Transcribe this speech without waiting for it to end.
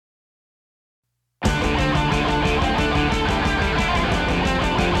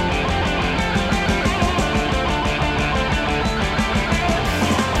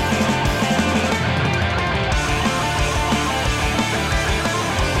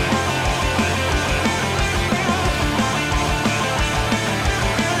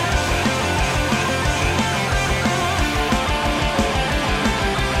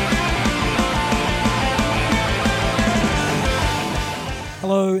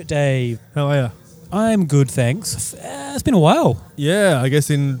Dave. How are you? I'm good, thanks. It's been a while. Yeah, I guess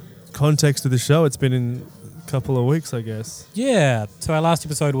in context of the show, it's been in a couple of weeks, I guess. Yeah. So our last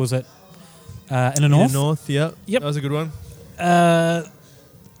episode was at in the In north. the north, yeah. Yep. That was a good one.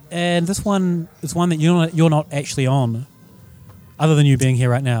 And this one is one that you're not actually on, other than you being here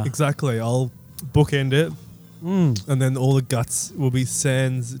right now. Exactly. I'll bookend it, and then all the guts will be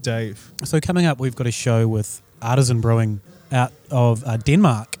sans Dave. So coming up, we've got a show with Artisan Brewing out of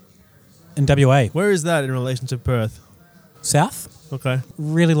Denmark in WA. Where is that in relation to Perth? South. Okay.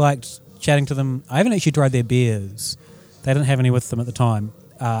 Really liked chatting to them. I haven't actually tried their beers. They didn't have any with them at the time.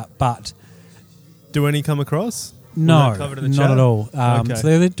 But Do any come across? no, Was that covered in the not chat? at all. Okay.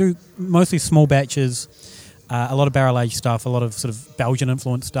 So they do mostly small batches, a lot of barrel aged stuff, a lot of sort of Belgian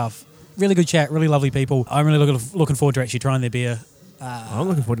influenced stuff. Really good chat, really lovely people. I'm really looking forward to actually trying their beer. I'm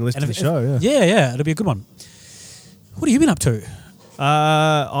looking forward to listening to the And show, yeah. Yeah, it'll be a good one. What have you been up to?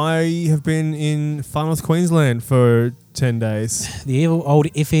 I have been in Far North Queensland for 10 days. The old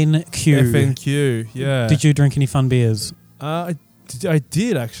FNQ. FNQ, yeah. Did you drink any fun beers? I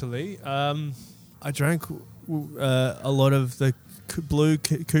did actually. I drank a lot of the blue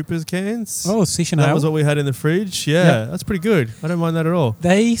Cooper's cans. Oh, session That ale. was what we had in the fridge. Yeah, Yeah. that's pretty good. I don't mind that at all.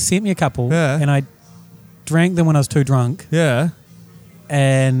 They sent me a couple, Yeah. and I drank them when I was too drunk, Yeah,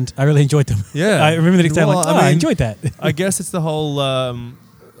 and I really enjoyed them. yeah. I remember the next day, Well, I mean, enjoyed that. I guess it's the whole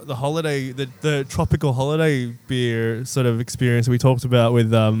the holiday, the tropical holiday beer sort of experience we talked about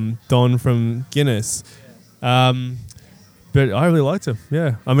with Don from Guinness. But I really liked them.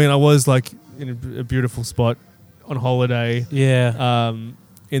 Yeah, I mean, I was like in a beautiful spot on holiday. Yeah.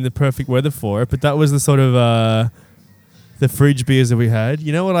 In the perfect weather for it, but that was the sort of the fridge beers that we had.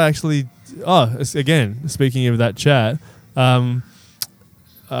 You know what I actually... again, speaking of that chat,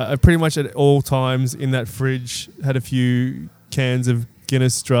 I pretty much at all times in that fridge had a few cans of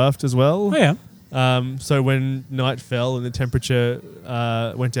Guinness Draft as well. Oh, yeah. So when night fell and the temperature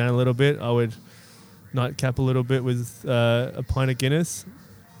went down a little bit, I would nightcap a little bit with a pint of Guinness.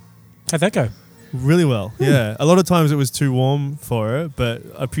 How'd that go? Really well, yeah. A lot of times it was too warm for it, but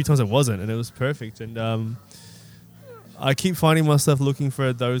a few times it wasn't, and it was perfect. And I keep finding myself looking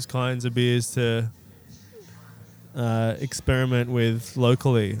for those kinds of beers to experiment with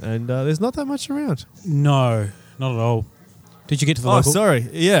locally, and there's not that much around. No, not at all. Did you get to the Oh, local? sorry.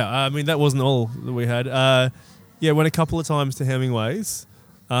 Yeah, I mean, that wasn't all that we had. Went a couple of times to Hemingway's.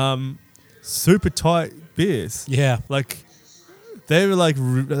 Super tight beers. Yeah. Like, they were like,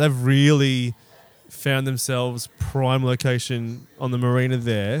 they've really found themselves prime location on the marina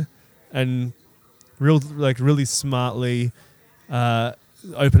there, and really smartly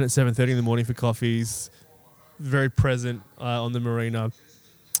open at 7:30 in the morning for coffees. Very present on the marina.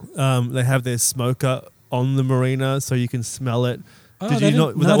 They have their smoker on the marina, so you can smell it. Oh, Did they you didn't-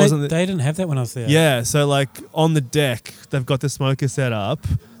 not? No, That they, wasn't. they didn't have that when I was there. Yeah, so like on the deck, they've got the smoker set up,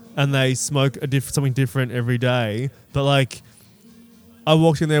 and they smoke something different every day. But like, I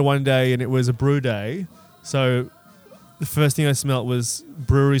walked in there one day and it was a brew day, so the first thing I smelt was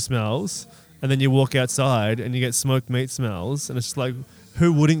brewery smells, and then you walk outside and you get smoked meat smells, and it's just like,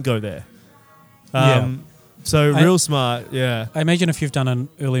 who wouldn't go there? Yeah. So real smart, yeah. I imagine if you've done an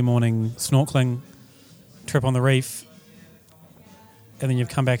early morning snorkeling trip on the reef, and then you've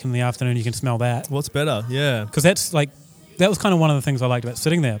come back in the afternoon, you can smell that. What's better? Yeah. Because that was kind of one of the things I liked about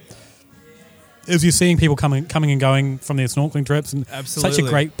sitting there. Is you're seeing people coming and going from their snorkeling trips, and Absolutely. such a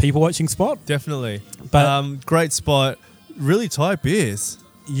great people watching spot. Definitely. But great spot. Really tight beers.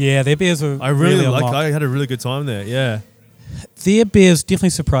 yeah, their beers were I really on lock. I had a really good time there. Yeah. Their beers definitely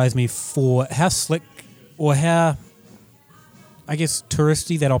surprised me for how slick or how, I guess,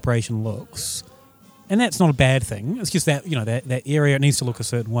 touristy that operation looks. And that's not a bad thing. It's just that, that area, it needs to look a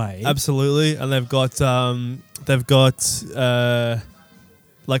certain way. Absolutely, and they've got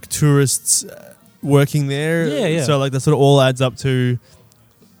like tourists working there. Yeah. So like that sort of all adds up to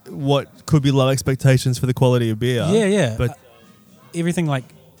what could be low expectations for the quality of beer. Yeah. But everything, like,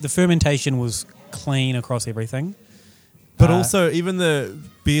 the fermentation was clean across everything. But also, even the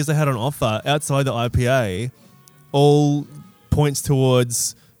beers they had on offer outside the IPA all points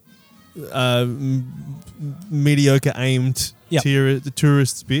towards mediocre aimed the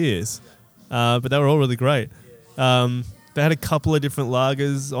tourists' beers. But they were all really great. They had a couple of different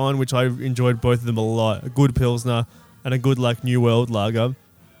lagers on, which I enjoyed both of them a lot. A good Pilsner and a good like New World lager.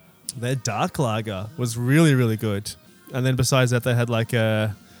 Their dark lager was really, really good. And then besides that, they had like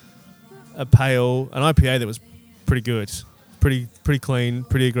a pale, an IPA that was pretty good. Pretty clean,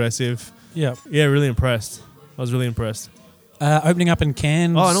 pretty aggressive. Yeah. Yeah, really impressed. I was really impressed. Opening up in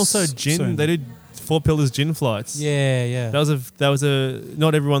Cairns. Oh, and also gin. soon. They did Four Pillars gin flights. Yeah. That was a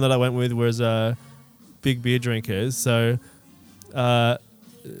not everyone that I went with was big beer drinkers. So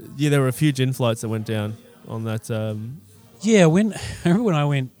there were a few gin flights that went down on that. Yeah, I remember when I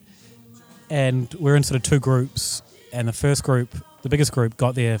went, and we're in sort of two groups, and the first group, the biggest group,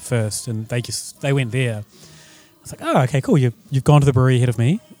 got there first, and they went there. I was like, oh, okay, cool. You've gone to the brewery ahead of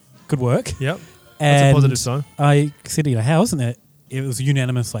me. Good work. Yep. And that's a positive sign. I said, how wasn't it? It was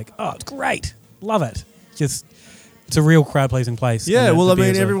unanimous, like, oh, it's great. Love it. Just, it's a real crowd-pleasing place. Yeah, well, I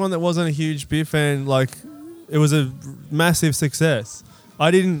mean, everyone that wasn't a huge beer fan, like, it was a massive success.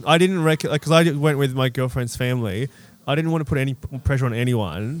 I didn't reckon, because I went with my girlfriend's family. I didn't want to put any pressure on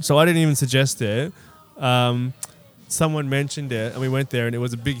anyone, so I didn't even suggest it. Someone mentioned it, and we went there, and it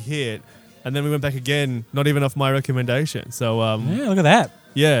was a big hit. And then we went back again, not even off my recommendation. So yeah, look at that.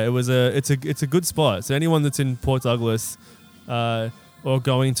 Yeah, it's a good spot. So anyone that's in Port Douglas or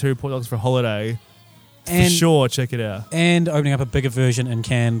going to Port Douglas for a holiday, for sure check it out. And opening up a bigger version in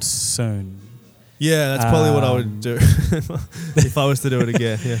Cairns soon. Yeah, that's probably what I would do if I was to do it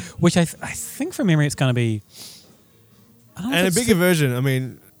again. Yeah, which I think from memory it's going to be. And a bigger version. I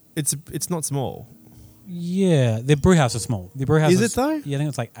mean, it's not small. Yeah, their brew house is small. Their brew house is it though? Yeah, I think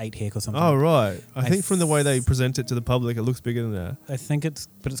it's like 8 hectares or something. Oh right, I think from the way they present it to the public, it looks bigger than that. I think it's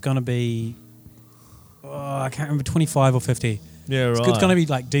going to be. I can't remember, 25 or 50. Yeah, right. It's going to be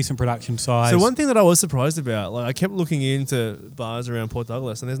like decent production size. So one thing that I was surprised about, like I kept looking into bars around Port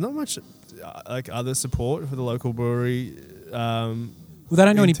Douglas, and there's not much like other support for the local brewery. Well, they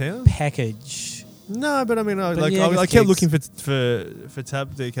don't do any town? package. No, but I mean, I kept looking for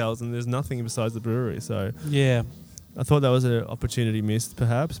tab decals, and there's nothing besides the brewery. So yeah, I thought that was an opportunity missed,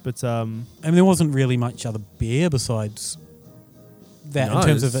 perhaps. But I mean, there wasn't really much other beer besides that in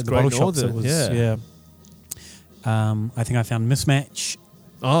terms of the bottle shops. It was I think I found Mismatch.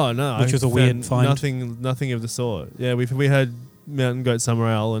 Oh no, which was a weird find. Nothing of the sort. Yeah, we had Mountain Goat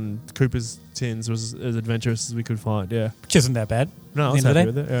Summer Ale, and Cooper's Tins was as adventurous as we could find. Yeah, which isn't that bad. No, I was happy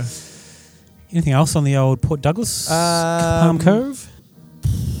with it. Yeah. Anything else on the old Port Douglas Palm Cove?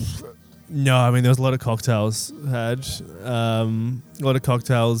 No, I mean there was a lot of cocktails had, a lot of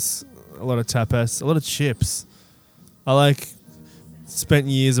cocktails, a lot of tapas, a lot of chips. I spent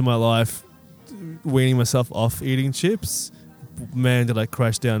years of my life weaning myself off eating chips. Man, did I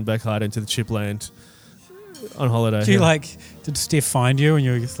crash down back hard into the chip land on holiday. Did Steph find you and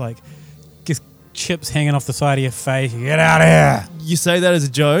you were just chips hanging off the side of your face? Get out of here! You say that as a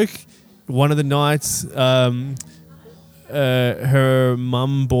joke. One of the nights, her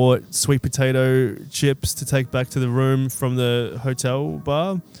mum bought sweet potato chips to take back to the room from the hotel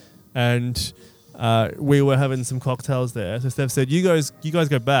bar, and we were having some cocktails there. So Steph said, "You guys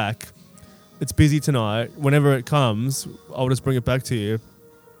go back. It's busy tonight. Whenever it comes, I'll just bring it back to you,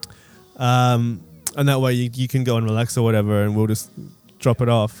 and that way you can go and relax or whatever, and we'll just drop it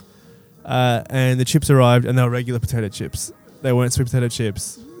off." And the chips arrived, and they were regular potato chips. They weren't sweet potato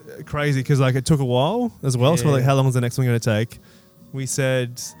chips. Crazy, because it took a while as well. Yeah. So how long is the next one going to take? We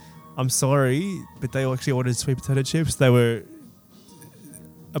said, I'm sorry, but they actually ordered sweet potato chips. They were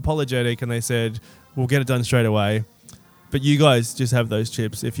apologetic, and they said, we'll get it done straight away, but you guys just have those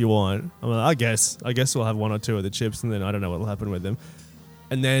chips if you want. I'm like, I guess we'll have one or two of the chips, and then I don't know what will happen with them.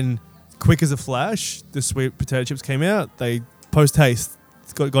 And then quick as a flash, the sweet potato chips came out. They post haste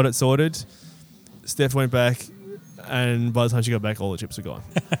got it sorted. Steph went back, and by the time she got back, all the chips were gone.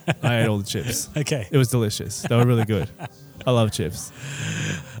 I ate all the chips. Okay. It was delicious. They were really good. I love chips.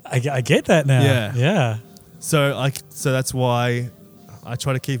 I get that now. Yeah. Yeah. So that's why I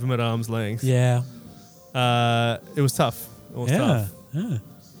try to keep them at arm's length. Yeah. It was tough. Yeah.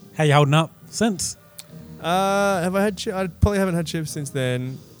 How you holding up since? Have I had I probably haven't had chips since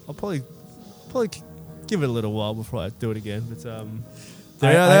then. I'll probably give it a little while before I do it again. But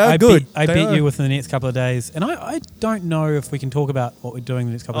they are good. I beat you within the next couple of days. And I don't know if we can talk about what we're doing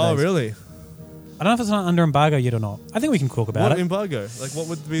the next couple of days. Oh, really? I don't know if it's under embargo yet or not. I think we can talk about it. What embargo? What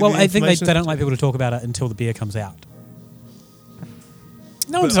would be Well, I think they don't like people to talk about it until the beer comes out.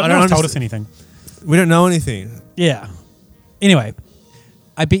 No one's told us anything. We don't know anything. Yeah. Anyway,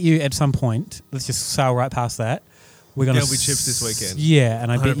 I bet you at some point, let's just sail right past that. We're going to... There'll be chips this weekend. Yeah,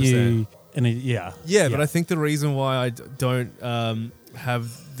 and I bet you... Yeah, but I think the reason why I don't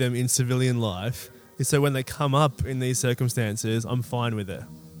have them in civilian life is so when they come up in these circumstances, I'm fine with it.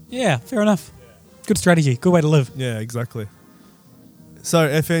 Yeah, fair enough. Good strategy. Good way to live. Yeah, exactly. So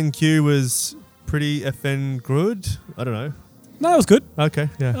FNQ was pretty FN good? I don't know. No, it was good. Okay,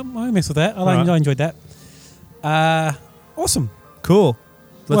 yeah. I mess with that. I enjoyed that. Awesome. Cool.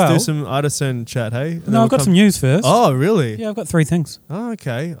 Let's do some artisan chat, hey? No, I've got some news first. Oh, really? Yeah, I've got 3 things. Oh,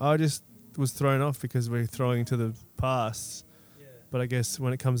 okay. I just was thrown off because we're throwing to the past. But I guess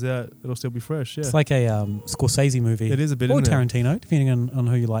when it comes out, it'll still be fresh. Yeah, It's like a Scorsese movie. it is a bit. Or isn't it? Tarantino, depending on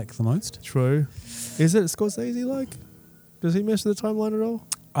who you like the most. True. Is it Scorsese like? Does he mess with the timeline at all?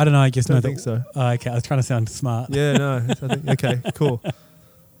 I don't know. I just I know don't think that. so. Okay, I was trying to sound smart. Yeah, no. I think, okay, cool.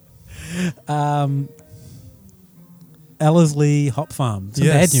 Ellerslie Hop Farm. Some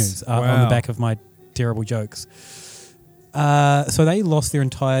Yes. bad news on the Wow. back of my terrible jokes. So they lost their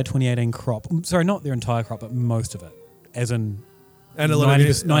entire 2018 crop. Sorry, not their entire crop, but most of it. As in, And a lot of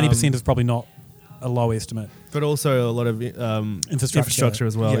 90% is probably not a low estimate. but also a lot of infrastructure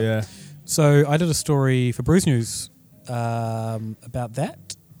as well. Yeah. So I did a story for Brews News about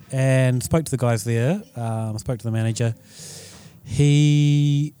that and spoke to the guys there. I spoke to the manager.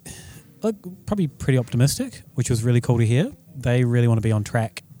 He probably pretty optimistic, which was really cool to hear. They really want to be on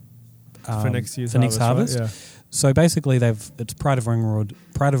track For next year's harvest. Right? So basically, it's Pride of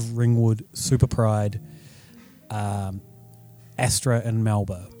Ringwood, Super Pride, Astra and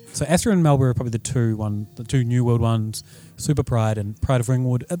Melba. So Astra and Melba are probably the two New World ones. Super Pride and Pride of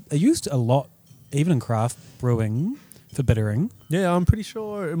Ringwood are used a lot, even in craft brewing for bittering. Yeah, I'm pretty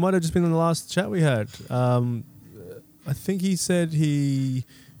sure it might have just been in the last chat we had. I think he said he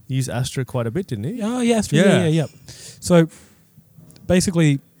used Astra quite a bit, didn't he? Oh, yeah, Astra. Yeah. So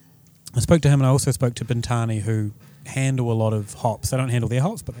basically, I spoke to him and I also spoke to Bintani, who handle a lot of hops. They don't handle their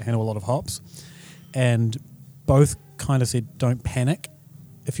hops, but they handle a lot of hops. And both kind of said, don't panic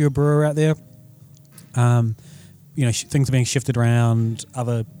if you're a brewer out there. Things are being shifted around.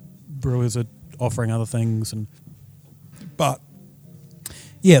 Other brewers are offering other things. But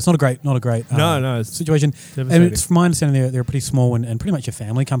yeah, it's not a great No, it's situation. devastating. And it's from my understanding they're pretty small and pretty much a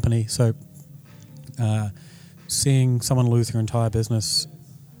family company. So seeing someone lose their entire business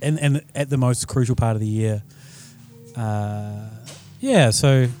and at the most crucial part of the year.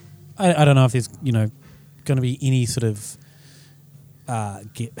 So I don't know if there's, going to be any sort of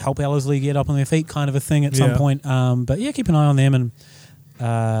help Ellerslie get up on their feet kind of a thing at some point. But yeah, keep an eye on them.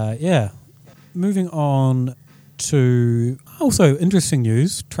 And moving on to also interesting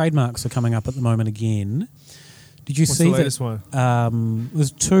news. Trademarks are coming up at the moment again. Did you What's see the latest one?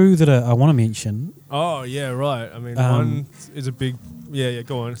 There's two that I want to mention. Oh, yeah, right. I mean, one is a big... Yeah,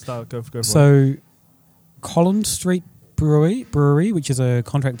 go on. Go for it. So, Collins Street Brewery, which is a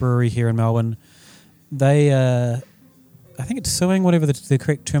contract brewery here in Melbourne, they, I think it's suing, whatever the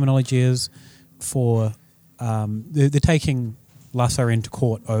correct terminology is, for... they're taking Lasser into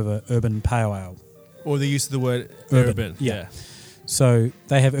court over Urban Pale Ale. Or the use of the word urban. Yeah. So,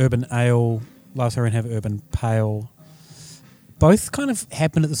 they have Urban Ale, Lasser have Urban Pale. Both kind of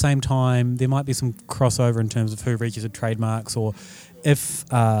happen at the same time. There might be some crossover in terms of who registered trademarks, or if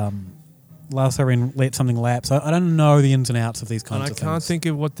Lasser let something lapse. I don't know the ins and outs of these kinds of things. I can't think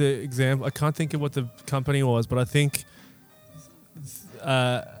of what the company was, but I think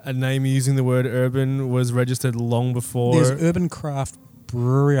a name using the word urban was registered long before. There's Urban Craft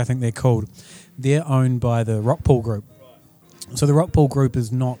Brewery, I think they're called. They're owned by the Rockpool Group. So the Rockpool Group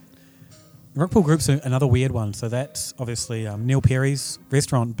is not... The Rockpool Group's another weird one. So that's obviously Neil Perry's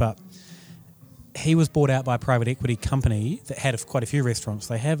restaurant, but he was bought out by a private equity company that had quite a few restaurants.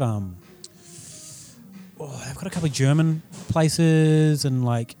 They have... they've got a couple of German places and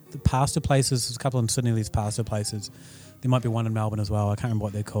like the pasta places. There's a couple in Sydney, these pasta places. There might be one in Melbourne as well. I can't remember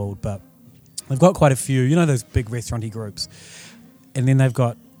what they're called, but they've got quite a few. You know those big restaurant-y groups. And then they've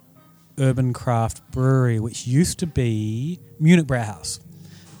got Urban Craft Brewery, which used to be Munich Brauhaus.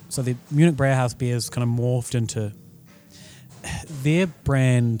 So the Munich Brauhaus beers kind of morphed into... Their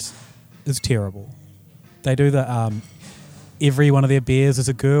brand is terrible. They do the... every one of their beers is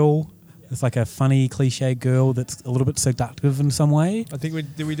a girl. It's like a funny, cliche girl that's a little bit seductive in some way. I think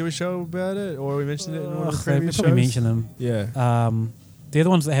did we do a show about it, or we mentioned it in one of the They previous probably shows? mention them. Yeah. They're the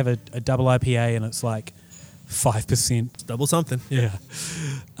ones that have a double IPA and it's like 5%. It's double something. Yeah.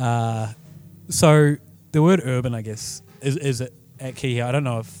 So the word urban, I guess, is at key here. I don't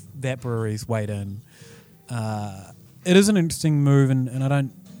know if that brewery's weighed in. It is an interesting move, and I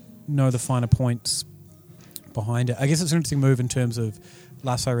don't know the finer points behind it. I guess it's an interesting move in terms of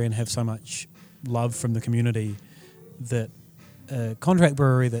La Sirène have so much love from the community that a contract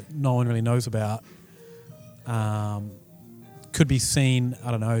brewery that no one really knows about could be seen,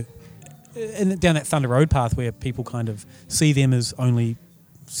 I don't know, down that Thunder Road path where people kind of see them as only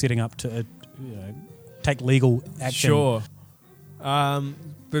setting up to take legal action. Sure.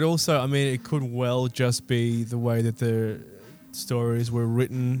 But also, I mean, it could well just be the way that the stories were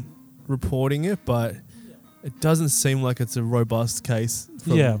written reporting it, but it doesn't seem like it's a robust case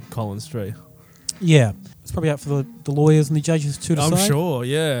from Collins Street. Yeah. It's probably up for the lawyers and the judges to decide. I'm sure,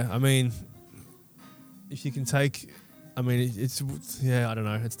 yeah. I mean, if you can take... I mean, it's... Yeah, I don't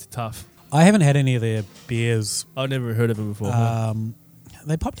know. It's tough. I haven't had any of their beers. I've never heard of them before.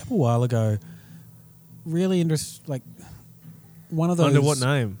 They popped up a while ago. Really interesting, like one of those. Under what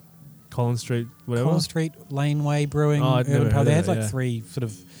name? Collins Street, whatever? Collins Street, Laneway Brewing, I'd never Urban Pub. heard They of had it, like yeah. three sort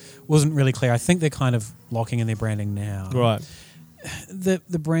of... Wasn't really clear. I think they're kind of locking in their branding now. Right.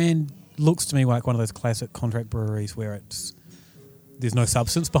 The brand looks to me like one of those classic contract breweries where there's no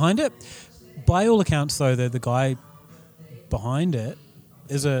substance behind it. By all accounts, though, the guy behind it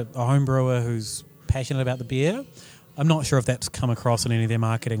is a home brewer who's passionate about the beer. I'm not sure if that's come across in any of their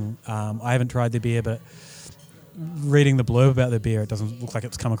marketing. I haven't tried their beer, but reading the blurb about their beer, it doesn't look like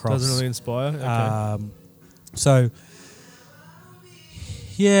it's come across. Doesn't really inspire? Okay. So,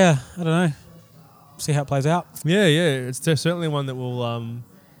 yeah, I don't know. See how it plays out. Yeah. It's certainly one that will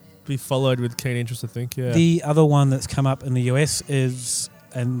be followed with keen interest, I think, yeah. The other one that's come up in the US is,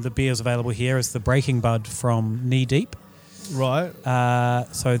 and the beer's available here, is the Breaking Bud from Knee Deep. Right.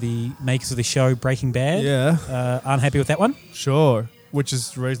 So the makers of the show Breaking Bad aren't happy with that one. Sure. Which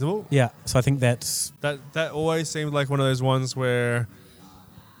is reasonable. Yeah, so I think that's... That always seemed like one of those ones where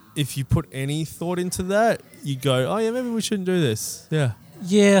if you put any thought into that, you go, oh yeah, maybe we shouldn't do this. Yeah.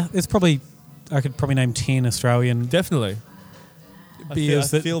 Yeah, there's probably... I could probably name 10 Australian Definitely.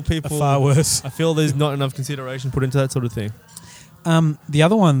 beers I feel people are far worse. I feel there's not enough consideration put into that sort of thing. The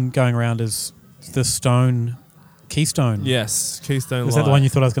other one going around is the Keystone. Yes, Keystone Was Light. that the one you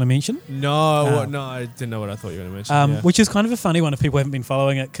thought I was going to mention? No, no, I didn't know what I thought you were going to mention. Which is kind of a funny one if people haven't been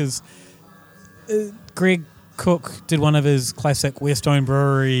following it, because Greg Cook did one of his classic We're Stone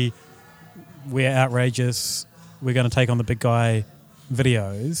Brewery, we're outrageous, we're going to take on the big guy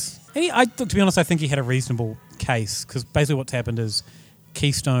videos. And to be honest, I think he had a reasonable case, because basically what's happened is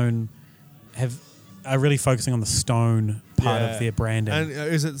Keystone are really focusing on the stone part of their branding.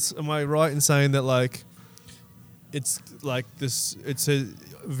 And am I right in saying that like it's like this? It's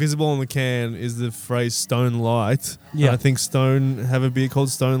visible on the can is the phrase "Stone Light." Yeah, and I think Stone have a beer called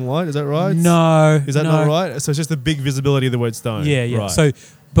Stone Light. Is that right? No, is that not right? So it's just the big visibility of the word Stone. Yeah. Right. So,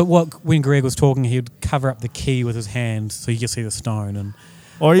 but when Greg was talking, he would cover up the key with his hand so you could see the stone,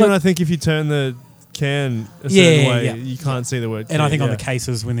 or even I think if you turn the can a certain way, you can't see the word. And key, I think on the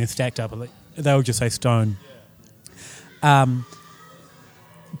cases when they're stacked up, they'll just say Stone. But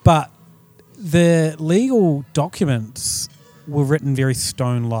the legal documents were written very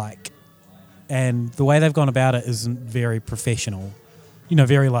Stone-like, and the way they've gone about it isn't very professional.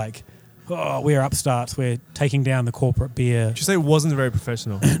 Very like, oh, we're upstarts, we're taking down the corporate beer. Did you say it wasn't very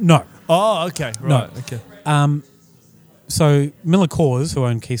professional? No. Oh, okay. Right. No. Okay. So Miller Coors, who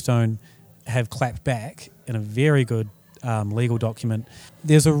own Keystone, have clapped back in a very good legal document.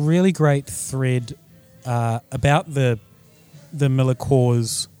 There's a really great thread about the Miller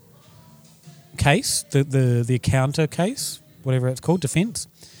Coors case, the counter case, whatever it's called, defense,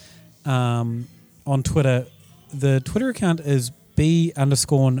 on Twitter. The Twitter account is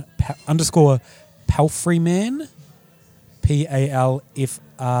B_Palfreyman, PALFREYMAN.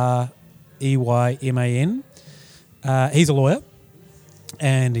 He's a lawyer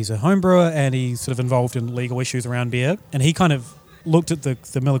and he's a home brewer and he's sort of involved in legal issues around beer. And he kind of looked at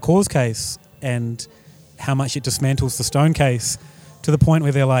the Miller Coors case and how much it dismantles the Stone case, to the point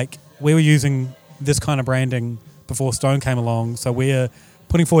where they're like, we were using this kind of branding before Stone came along, so we're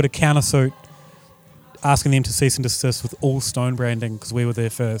putting forward a countersuit asking them to cease and desist with all Stone branding because we were there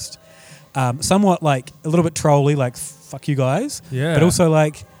first. Somewhat like a little bit trolly, like fuck you guys, but also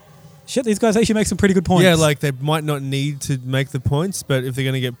like, shit, these guys actually make some pretty good points. Yeah, like they might not need to make the points, but if they're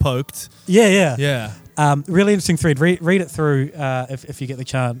going to get poked. Yeah. Really interesting thread. Read it through if you get the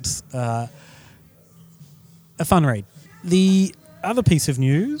chance. A fun read. The other piece of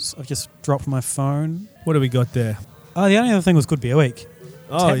news, I've just dropped my phone. What do we got there? Oh, the only other thing was Good Beer Week.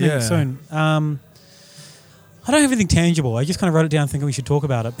 It's happening soon. I don't have anything tangible. I just kind of wrote it down thinking we should talk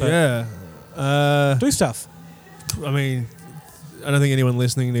about it. But do stuff. I mean, I don't think anyone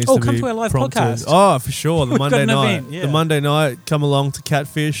listening needs to be come to our live prompted. podcast. Oh, for sure. The Monday night. Event, yeah. The Monday night, come along to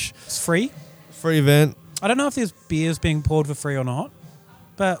Catfish. It's free. Free event. I don't know if there's beers being poured for free or not,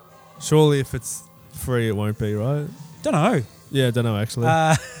 but surely if it's free, it won't be, right? Don't know. Yeah, don't know actually.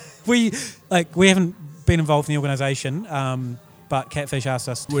 We haven't been involved in the organisation, but Catfish asked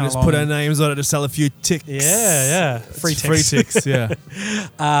us to we'll just put our names on it to sell a few ticks. Yeah. Free ticks. Free ticks, yeah.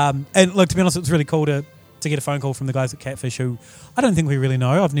 And look, to be honest, it's really cool to get a phone call from the guys at Catfish, who I don't think we really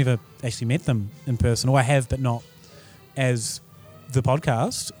know. I've never actually met them in person, or I have, but not as the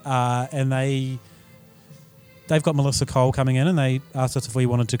podcast. And they they've got Melissa Cole coming in, and they asked us if we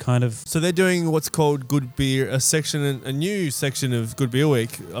wanted to kind of. So they're doing what's called Good Beer, a new section of Good Beer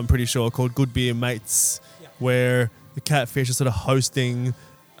Week, I'm pretty sure, called Good Beer Mates, where the Catfish are sort of hosting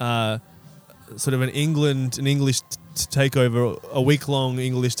sort of an English takeover, a week-long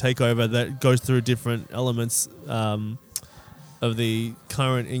English takeover that goes through different elements of the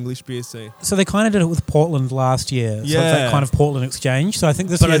current English beer scene. So they kind of did it with Portland last year. So it's that kind of Portland exchange. So I think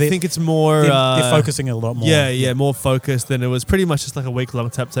this year I think it's more... they're focusing a lot more. Yeah, more focused than it was pretty much just like a week-long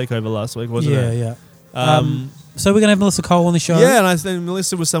tap takeover last week, wasn't it? Yeah. So we're going to have Melissa Cole on the show. Yeah, and I think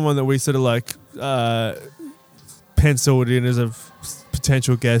Melissa was someone that we sort of like penciled in as a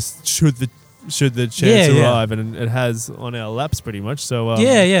potential guest should the chance arrive, and it has on our laps pretty much. So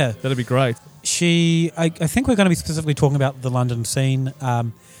that'll be great. I think we're going to be specifically talking about the London scene.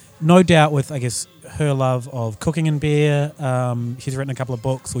 No doubt with, I guess, her love of cooking and beer. She's written a couple of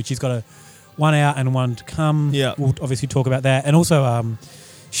books, which she's got one out and one to come. Yeah. We'll obviously talk about that. And also,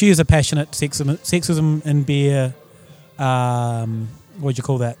 she is a passionate sexism in beer. What would you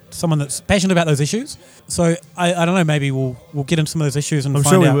call that? Someone that's passionate about those issues. So I don't know. Maybe we'll get into some of those issues and I'm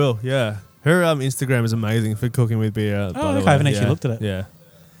find sure we out. will. Yeah, her Instagram is amazing for cooking with beer. Oh, okay. I haven't actually looked at it. Yeah.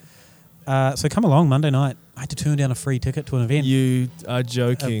 So come along Monday night. I had to turn down a free ticket to an event. You are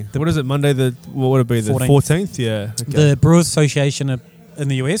joking. What is it? Monday what would it be? The 14th? Yeah. Okay. The Brewers Association in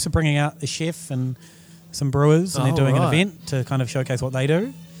the US are bringing out a chef and some brewers, and they're doing an event to kind of showcase what they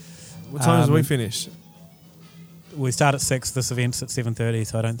do. What time do we finish? We start at 6. This event's at 7:30,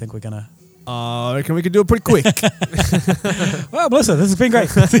 so I don't think we're gonna. I reckon we could do it pretty quick. Well, Melissa, this has been great.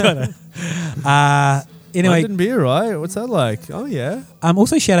 Anyway, London beer, right? What's that like? Oh yeah.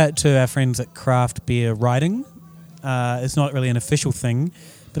 Also shout out to our friends at Craft Beer Writing. It's not really an official thing,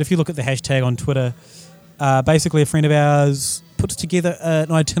 but if you look at the hashtag on Twitter, basically a friend of ours puts together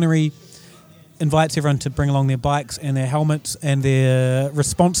an itinerary, invites everyone to bring along their bikes and their helmets and their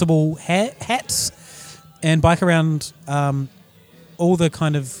responsible hats, and bike around all the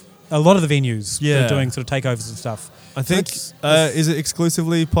kind of a lot of the venues. They're doing sort of takeovers and stuff. I think is it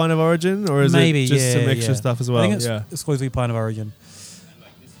exclusively Pint of Origin, or is it just some extra stuff as well? I think it's exclusively Pint of Origin.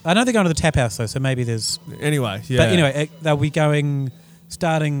 I know they're going to the tap house though, so maybe there's anyway. Yeah. But anyway, they'll be going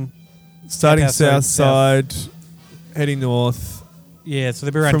starting south side, heading north. Yeah, so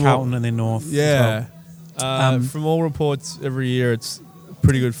they'll be around Carlton and then north. Yeah. From all reports, every year it's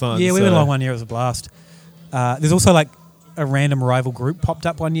pretty good fun. Yeah, we went along one year. It was a blast. There's also like a random rival group popped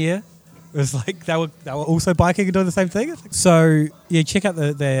up one year. It was like they were also biking and doing the same thing. So yeah, check out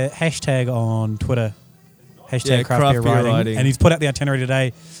the hashtag on Twitter, hashtag Craft Beer Writing, and he's put out the itinerary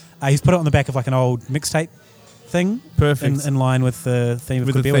today. He's put it on the back of like an old mixtape thing, perfect, in line with the theme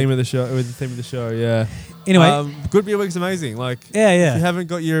of the theme of the show. With the theme of the show, yeah. Anyway, Good Beer Week's amazing. Like, yeah. If you haven't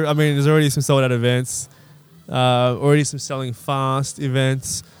got there's already some sold out events, already some selling fast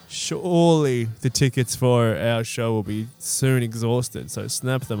events. Surely the tickets for our show will be soon exhausted, so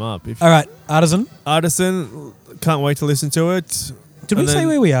snap them up. All right, Artisan, can't wait to listen to it. Did we say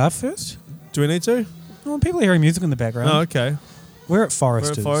where we are first? Do we need to? Well, people are hearing music in the background. Oh, okay. We're at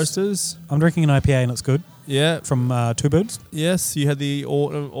Foresters. I'm drinking an IPA and it's good. Yeah. From Two Birds. Yes, you had the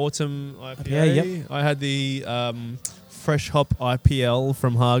autumn IPA. Yep. I had the fresh hop IPL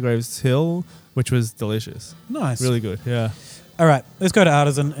from Hargraves Hill, which was delicious. Nice. Really good, yeah. All right, let's go to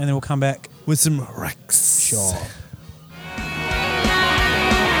Artisan and then we'll come back with some Rex. Sure.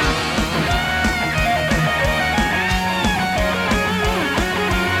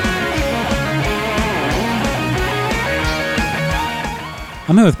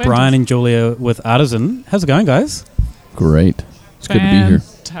 I'm here with Brian and Julia with Artisan. How's it going, guys? Great. It's good to be here.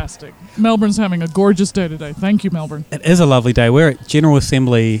 Fantastic. Melbourne's having a gorgeous day today. Thank you, Melbourne. It is a lovely day. We're at General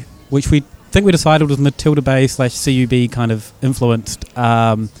Assembly, which we think we decided was Matilda Bay / CUB kind of influenced.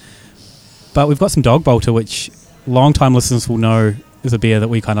 But we've got some Dog Bolter, which long-time listeners will know is a beer that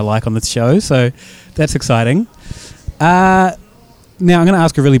we kind of like on this show. So that's exciting. Now, I'm going to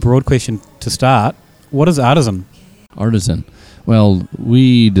ask a really broad question to start. What is Artisan? Artisan. Well,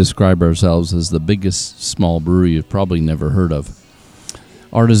 we describe ourselves as the biggest small brewery you've probably never heard of.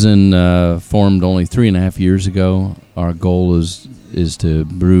 Artisan formed only 3.5 years ago. Our goal is to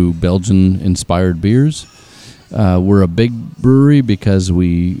brew Belgian-inspired beers. We're a big brewery because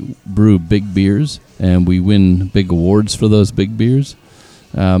we brew big beers, and we win big awards for those big beers.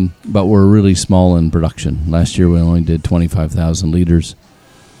 But we're really small in production. Last year we only did 25,000 liters.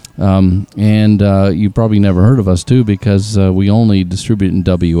 And you probably never heard of us, too, because we only distribute in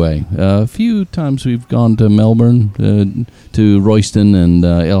WA. A few times we've gone to Melbourne, to Royston and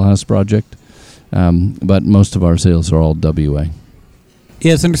Alehouse Project, but most of our sales are all WA.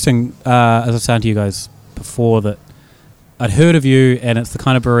 Yeah, it's interesting. As I was saying to you guys before that I'd heard of you, and it's the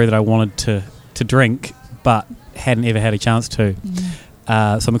kind of brewery that I wanted to drink, but hadn't ever had a chance to.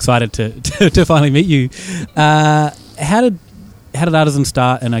 So I'm excited to finally meet you. How did Artisan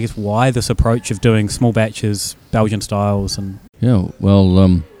start, and I guess why this approach of doing small batches, Belgian styles? And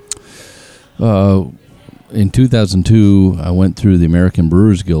in 2002, I went through the American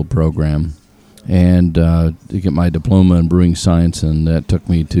Brewers Guild program and to get my diploma in brewing science, and that took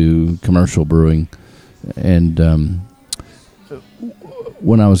me to commercial brewing. And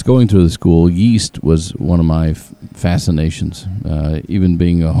when I was going through the school, yeast was one of my fascinations. Even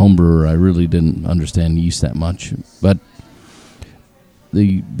being a home brewer, I really didn't understand yeast that much. But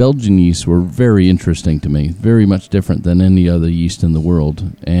the Belgian yeasts were very interesting to me, very much different than any other yeast in the world.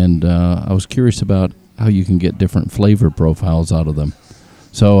 And I was curious about how you can get different flavor profiles out of them.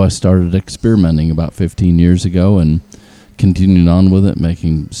 So I started experimenting about 15 years ago and continued on with it,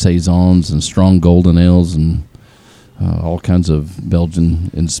 making saisons and strong golden ales and all kinds of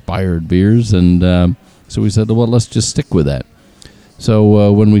Belgian-inspired beers. And so we said, well, let's just stick with that.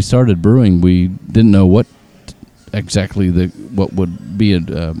 So when we started brewing, we didn't know what exactly what would be,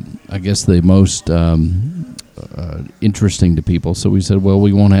 I guess, the most interesting to people. So we said, well,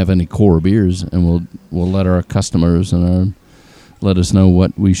 we won't have any core beers, and we'll let our customers and let us know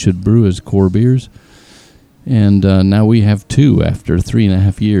what we should brew as core beers. And now we have 2 after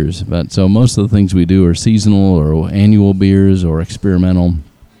 3.5 years. But so most of the things we do are seasonal or annual beers or experimental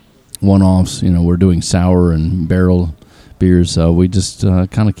one-offs. We're doing sour and barrel beers, so we just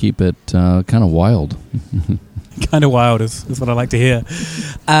kind of keep it kind of wild. Kind of wild is what I like to hear.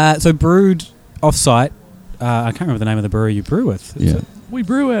 So brewed off-site. I can't remember the name of the brewery you brew with. We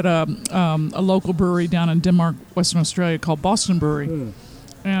brew at a local brewery down in Denmark, Western Australia, called Boston Brewery.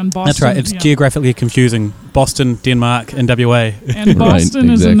 And Boston, that's right. It's geographically confusing. Boston, Denmark, and WA. And Boston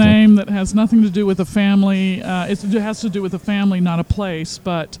is a name that has nothing to do with a family. It has to do with a family, not a place.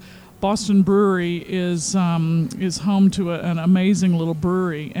 But Boston Brewery is home to an amazing little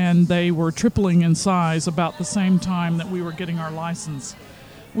brewery, and they were tripling in size about the same time that we were getting our license.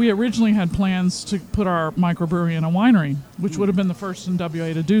 We originally had plans to put our microbrewery in a winery, which would have been the first in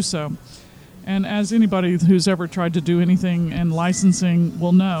WA to do so. And as anybody who's ever tried to do anything in licensing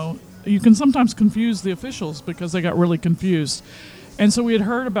will know, you can sometimes confuse the officials because they got really confused. And so we had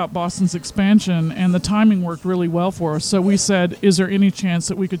heard about Boston's expansion, and the timing worked really well for us. So we said, is there any chance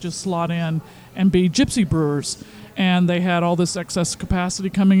that we could just slot in and be gypsy brewers? And they had all this excess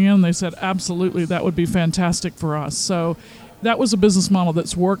capacity coming in. They said, absolutely, that would be fantastic for us. So that was a business model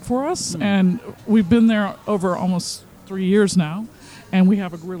that's worked for us, and we've been there over almost 3 years now. And we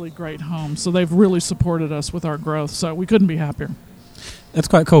have a really great home. So they've really supported us with our growth. So we couldn't be happier. That's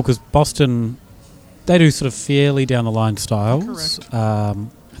quite cool because Boston, they do sort of fairly down-the-line styles. Correct. I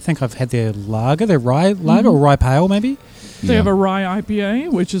think I've had their lager, their rye lager or rye pale maybe. They have a rye IPA,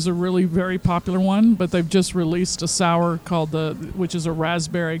 which is a really very popular one, but they've just released a sour which is a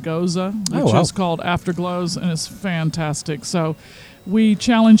raspberry goza, which is called Afterglows, and it's fantastic. So we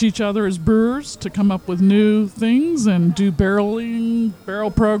challenge each other as brewers to come up with new things and do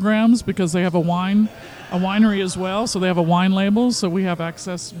barrel programs because they have a winery as well, so they have a wine label, so we have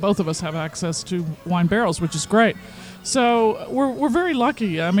access, both of us have access to wine barrels, which is great. So we're very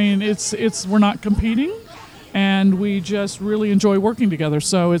lucky. I mean, we're not competing, and we just really enjoy working together.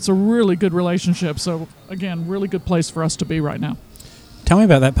 So it's a really good relationship. So again, really good place for us to be right now. Tell me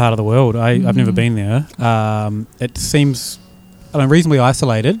about that part of the world. I've never been there. It seems reasonably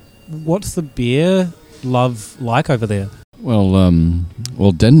isolated. What's the beer love like over there?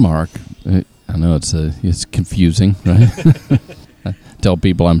 Well, Denmark. I know it's confusing, right? I tell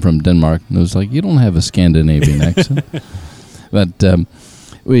people I'm from Denmark, and it's like, you don't have a Scandinavian accent. But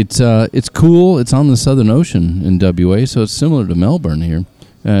it's cool. It's on the Southern Ocean in WA, so it's similar to Melbourne here,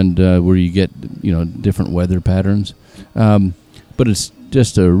 and where you get different weather patterns. But it's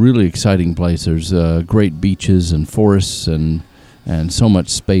just a really exciting place. There's great beaches and forests and so much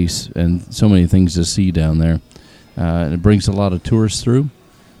space and so many things to see down there. And it brings a lot of tourists through.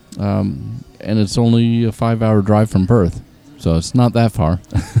 And it's only a 5-hour drive from Perth, so it's not that far.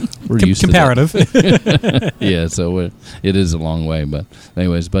 We're used comparative. to that. Yeah, so it is a long way, but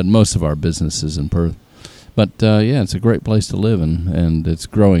most of our business is in Perth. But it's a great place to live, and it's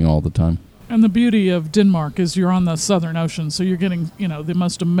growing all the time. And the beauty of Denmark is you're on the Southern Ocean, so you're getting the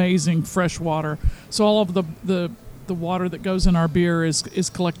most amazing fresh water. So all of the water that goes in our beer is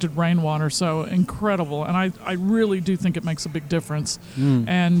collected rainwater, so incredible. And I really do think it makes a big difference.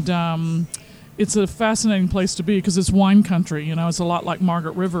 And it's a fascinating place to be because it's wine country. It's a lot like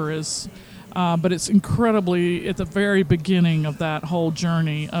Margaret River is, but it's incredibly at the very beginning of that whole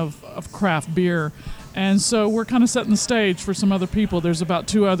journey of craft beer. And so we're kind of setting the stage for some other people. There's about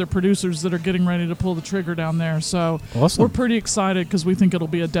 2 other producers that are getting ready to pull the trigger down there. So awesome. We're pretty excited because we think it'll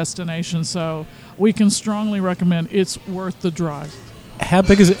be a destination. So we can strongly recommend it's worth the drive. How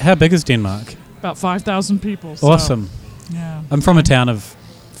big is Denmark? About 5,000 people. So, awesome. Yeah. I'm from a town of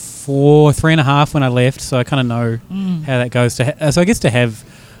 3.5 when I left, so I kind of know how that goes. So I guess to have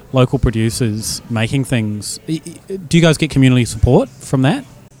local producers making things, do you guys get community support from that?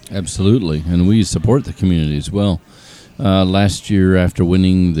 Absolutely, and we support the community as well. Last year, after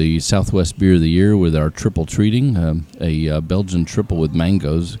winning the Southwest Beer of the Year with our triple treating, a Belgian triple with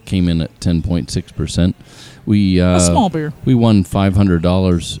mangoes came in at 10.6%. A small beer. We won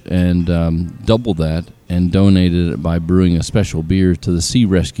 $500 and doubled that and donated it by brewing a special beer to the Sea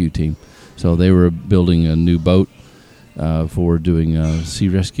Rescue team. So they were building a new boat for doing sea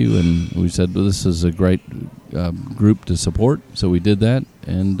rescue, and we said, well, this is a great group to support, so we did that,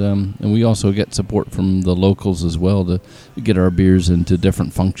 and we also get support from the locals as well to get our beers into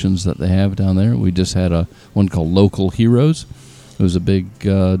different functions that they have down there. We just had one called Local Heroes. It was a big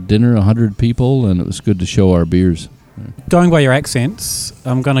dinner, 100 people, and it was good to show our beers. Going by your accents,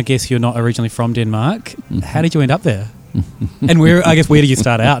 I'm going to guess you're not originally from Denmark. Mm-hmm. How did you end up there? And where did you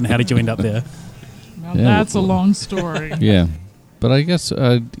start out, and how did you end up there? That's a long story. Yeah, but I guess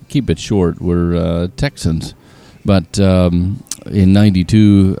keep it short. We're Texans, but in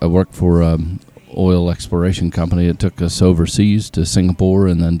 '92 I worked for an oil exploration company. It took us overseas to Singapore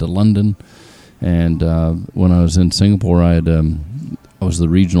and then to London. And when I was in Singapore, I was the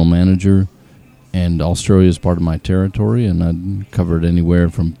regional manager, and Australia is part of my territory, and I'd covered anywhere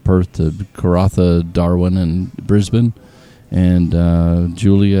from Perth to Karratha, Darwin, and Brisbane. And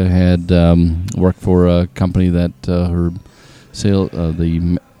Julia had worked for a company that her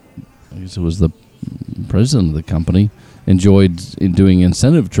I guess it was the president of the company, enjoyed doing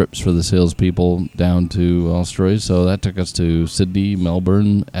incentive trips for the salespeople down to Australia. So that took us to Sydney,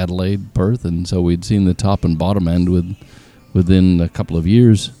 Melbourne, Adelaide, Perth, and so we'd seen the top and bottom end within a couple of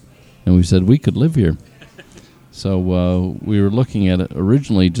years, and we said we could live here. So we were looking at it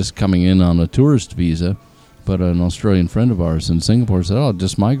originally just coming in on a tourist visa. But an Australian friend of ours in Singapore said, "Oh,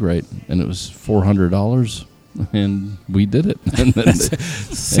 just migrate," and it was $400, and we did it.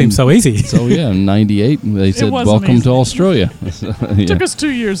 Seems so easy. So yeah, in '98, they said, "Welcome to Australia." It took us 2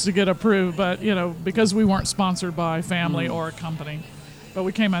 years to get approved, but because we weren't sponsored by family or a company, but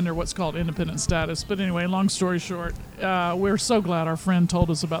we came under what's called independent status. But anyway, long story short, we're so glad our friend told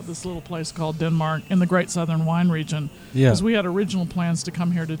us about this little place called Denmark in the Great Southern Wine Region, because we had original plans to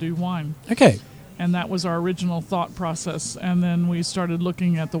come here to do wine. Okay. And that was our original thought process. And then we started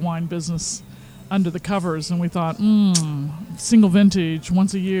looking at the wine business under the covers, and we thought, single vintage,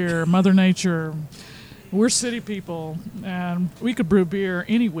 once a year, Mother Nature. We're city people, and we could brew beer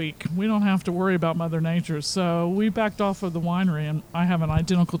any week. We don't have to worry about Mother Nature. So we backed off of the winery, and I have an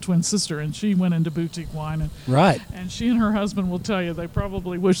identical twin sister, and she went into boutique wine. Right. And she and her husband will tell you they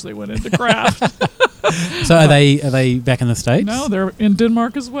probably wish they went into craft. So are they back in the States? No, they're in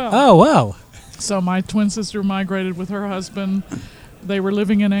Denmark as well. Oh, wow. So my twin sister migrated with her husband. They were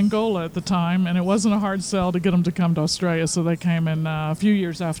living in Angola at the time, and it wasn't a hard sell to get them to come to Australia. So they came in a few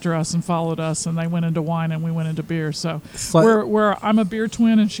years after us and followed us, and they went into wine and we went into beer. So I'm a beer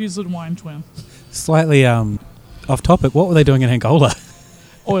twin and she's a wine twin. Slightly off topic, what were they doing in Angola?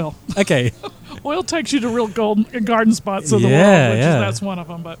 Oil. Okay. Oil takes you to real garden spots of the world, that's one of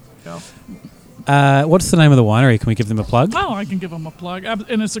them. But what's the name of the winery? Can we give them a plug? Oh, I can give them a plug.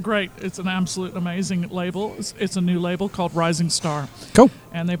 And it's an absolute amazing label. It's a new label called Rising Star. Cool.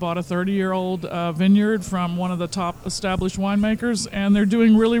 And they bought a 30-year-old vineyard from one of the top established winemakers, and they're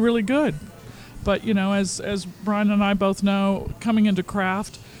doing really, really good. But, as Brian and I both know, coming into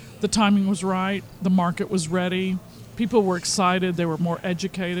craft, the timing was right. The market was ready. People were excited. They were more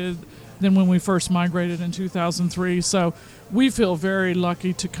educated than when we first migrated in 2003. So we feel very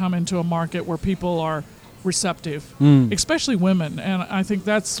lucky to come into a market where people are receptive, especially women. And I think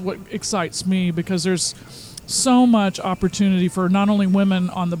that's what excites me, because there's so much opportunity for not only women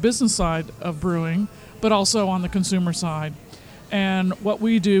on the business side of brewing, but also on the consumer side. And what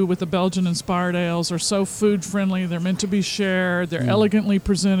we do with the Belgian-inspired ales are so food-friendly. They're meant to be shared. They're elegantly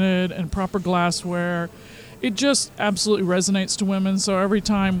presented in proper glassware. It just absolutely resonates to women. So every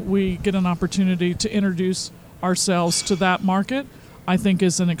time we get an opportunity to introduce ourselves to that market, I think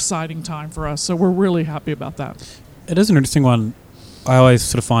is an exciting time for us. So we're really happy about that. It is an interesting one. I always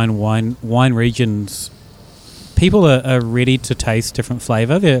sort of find wine regions, people are ready to taste different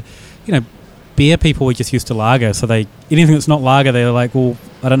flavour. They're, beer people were just used to lager, so anything that's not lager, they're like, well,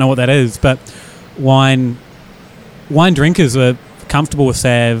 I don't know what that is. But wine drinkers are comfortable with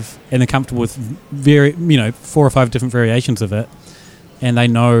Sav and they're comfortable with 4 or 5 different variations of it, and they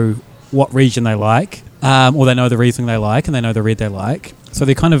know what region they like, or they know the Riesling they like, and they know the red they like. So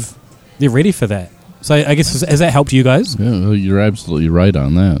they're ready for that. So I guess, has that helped you guys? Yeah, you're absolutely right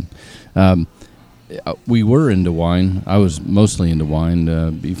on that. We were into wine. I was mostly into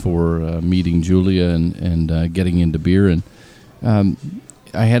wine before meeting Julia and getting into beer. And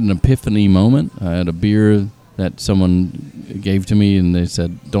I had an epiphany moment. I had a beer that someone gave to me, and they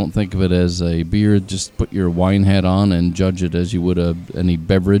said, don't think of it as a beer. Just put your wine hat on and judge it as you would any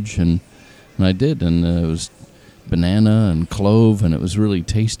beverage. And I did, and it was banana and clove, and it was really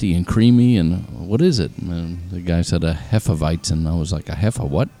tasty and creamy. And what is it? And the guy said a Hefeweizen. I was like, a Hefe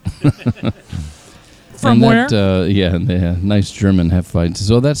what? From where? Yeah, nice German Hefeweizen.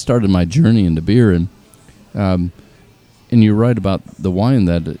 So that started my journey into beer, and you're right about the wine.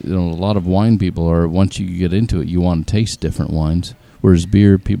 That a lot of wine people are, once you get into it, you want to taste different wines. Whereas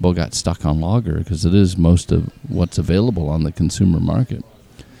beer, people got stuck on lager because it is most of what's available on the consumer market.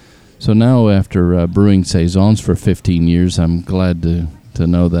 So now, after brewing saisons for 15 years, I'm glad to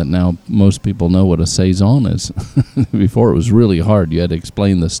know that now most people know what a saison is. Before it was really hard. You had to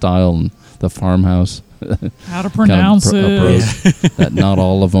explain the style and the farmhouse. How to pronounce it. That not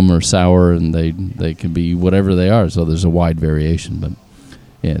all of them are sour, and they can be whatever they are. So there's a wide variation. But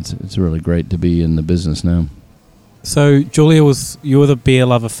yeah, it's really great to be in the business now. So Julia, you were the beer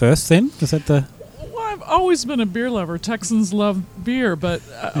lover first then? Is that the... I've always been a beer lover. Texans love beer, but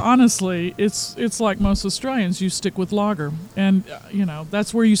honestly, it's like most Australians. You stick with lager, and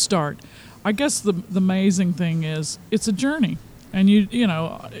that's where you start. I guess the amazing thing is it's a journey, and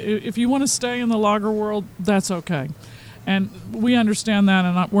if you want to stay in the lager world, that's okay, and we understand that,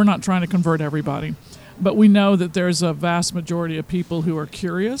 and we're not trying to convert everybody, but we know that there's a vast majority of people who are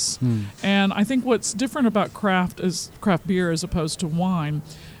curious, and I think what's different about craft beer as opposed to wine.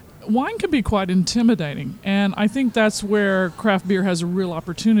 Wine can be quite intimidating, and I think that's where craft beer has a real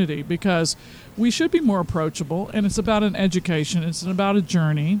opportunity, because we should be more approachable, and it's about an education, it's about a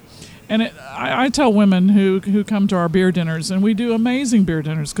journey. And I tell women who come to our beer dinners, and we do amazing beer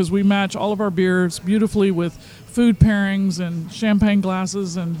dinners because we match all of our beers beautifully with food pairings and champagne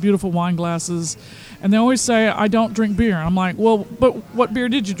glasses and beautiful wine glasses. And they always say, I don't drink beer. I'm like, well, but what beer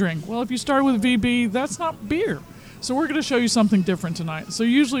did you drink? Well, if you started with VB, that's not beer. So we're going to show you something different tonight. So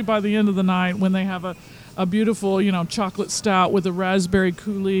usually by the end of the night, when they have a beautiful, chocolate stout with a raspberry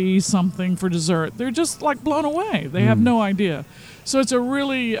coulis, something for dessert, they're just like blown away. They have no idea. So it's a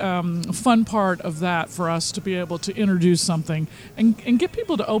really fun part of that for us to be able to introduce something and get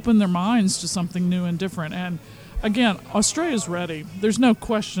people to open their minds to something new and different. And again, Australia's ready. There's no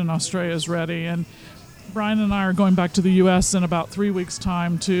question Australia's ready. And Brian and I are going back to the U.S. in about 3 weeks'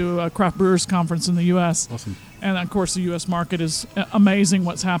 time to a craft brewers conference in the U.S. Awesome. And, of course, the U.S. market is amazing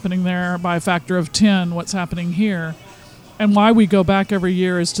what's happening there, by a factor of 10 what's happening here. And why we go back every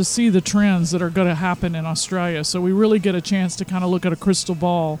year is to see the trends that are going to happen in Australia. So we really get a chance to kind of look at a crystal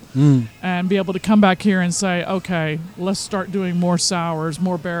ball and be able to come back here and say, okay, let's start doing more sours,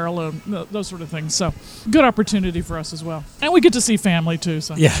 more barrel, and those sort of things. So good opportunity for us as well. And we get to see family, too.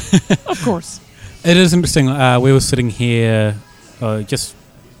 So yeah. Of course. It is interesting. We were sitting here just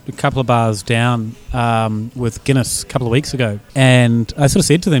a couple of bars down with Guinness a couple of weeks ago, and I sort of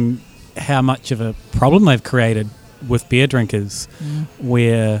said to them how much of a problem they've created with beer drinkers,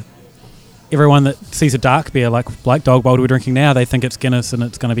 where everyone that sees a dark beer like Black Dog Bold we're drinking now, they think it's Guinness and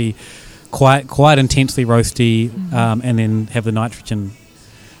it's going to be quite intensely roasty, and then have the nitrogen.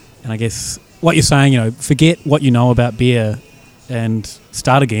 And I guess what you're saying, forget what you know about beer and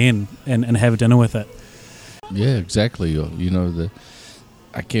start again and have dinner with it. Yeah, exactly.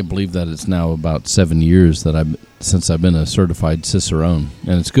 I can't believe that it's now about 7 years since I've been a certified Cicerone,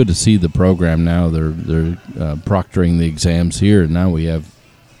 and it's good to see the program now. They're proctoring the exams here, and now we have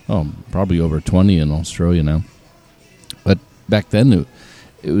probably over 20 in Australia now. But back then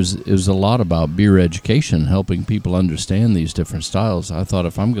it was a lot about beer education, helping people understand these different styles. I thought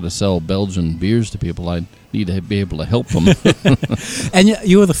if I'm going to sell Belgian beers to people, I need to be able to help them. And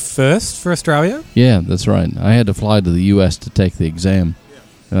you were the first for Australia? Yeah, that's right. I had to fly to the U.S. to take the exam.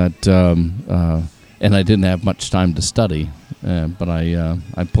 And I didn't have much time to study, but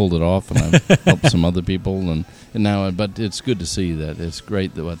I pulled it off, and I helped some other people, and now. But it's good to see that. It's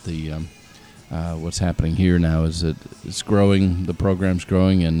great that what's happening here now is that it's growing. The program's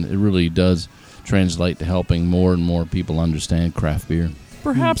growing, and it really does translate to helping more and more people understand craft beer.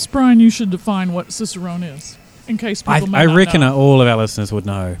 Perhaps, Brian, you should define what Cicerone is. in case people may I not reckon know. all of our listeners would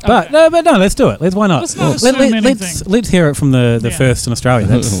know. But Okay. no, let's do it. Why not? Let's not assume anything. Let's hear it from the Yeah. first in Australia.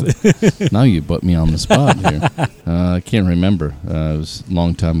 That's Now you put me on the spot here. I can't remember. It was a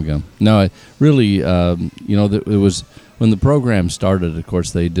long time ago. No, I really, it was when the program started. Of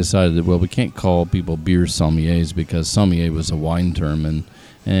course, they decided that we can't call people beer sommeliers because sommelier was a wine term,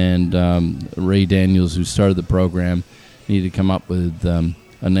 and Ray Daniels, who started the program, needed to come up with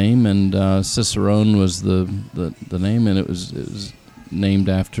a name, and Cicerone was the name, and it was named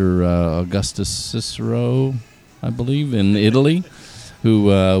after Augustus Cicero, I believe, in Italy, who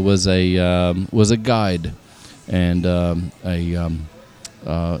was a guide and an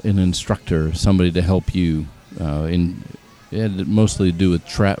instructor, somebody to help you. It had mostly to do with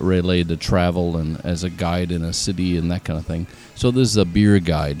related to travel and as a guide in a city and that kind of thing. So this is a beer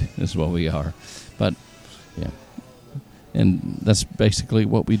guide, is what we are. But yeah, and that's basically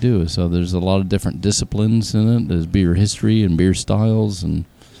what we do. So there's a lot of different disciplines in it. There's beer history and beer styles and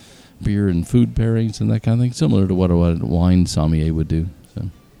beer and food pairings and that kind of thing, similar to what a wine sommelier would do. So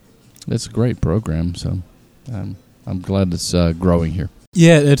it's a great program. So I'm glad it's growing here.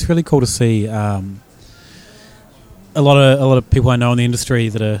 Yeah, it's really cool to see a lot of people I know in the industry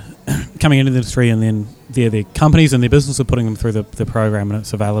that are coming into the industry, and then their companies and their business are putting them through the program, and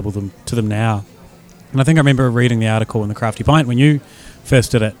it's available to them now. And I think I remember reading the article in the Crafty Pint when you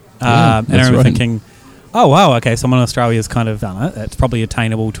first did it, and I remember thinking, oh wow, okay, someone in Australia has kind of done it. It's probably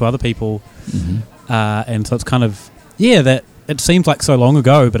attainable to other people, and so it's kind of that. It seems like so long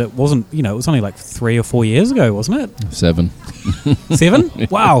ago, but it wasn't. It was only like 3 or 4 years ago, wasn't it? 7. 7?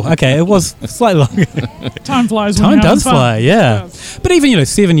 Wow. Okay, it was slightly longer. Time flies. When Time you're having does fun. fly, yeah. Yes. But even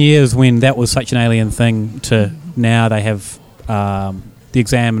 7 years when that was such an alien thing to now they have the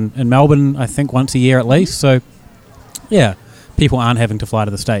exam in Melbourne, I think once a year at least. So yeah, people aren't having to fly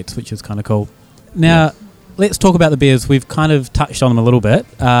to the States, which is kind of cool. Now let's talk about the beers. We've kind of touched on them a little bit.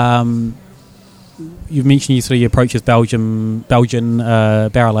 You've mentioned your approach is Belgian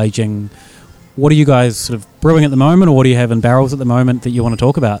barrel aging. What are you guys sort of brewing at the moment, or what do you have in barrels at the moment that you want to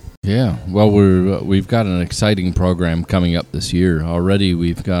talk about? Yeah, well, we've got an exciting program coming up this year. Already,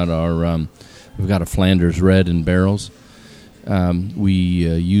 we've got a Flanders Red in barrels. We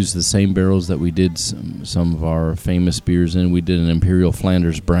use the same barrels that we did some of our famous beers in. We did an Imperial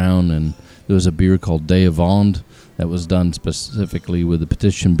Flanders Brown, and there was a beer called Day of Vond that was done specifically with the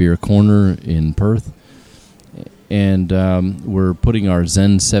Petition Beer Corner in Perth. And we're putting our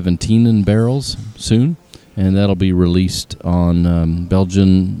Zen 17 in barrels soon, and that'll be released on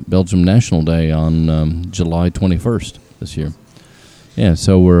Belgium National Day on July 21st this year. Yeah,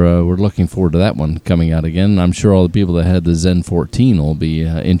 so we're looking forward to that one coming out again. I'm sure all the people that had the Zen 14 will be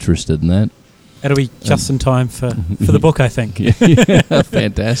interested in that. It'll be just in time for the book, I think. Yeah,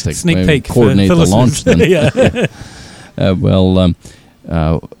 fantastic. Sneak Maybe peek coordinate for the launch then. Yeah.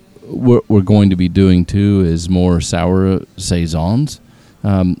 What we're going to be doing too is more sour saisons.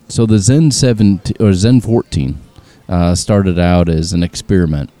 So the Zen 17 or Zen 14 started out as an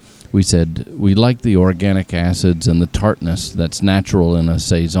experiment. We said we like the organic acids and the tartness that's natural in a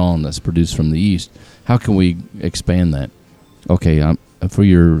saison that's produced from the yeast. How can we expand that? Okay, for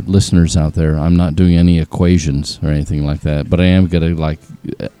your listeners out there, I'm not doing any equations or anything like that, but I am going to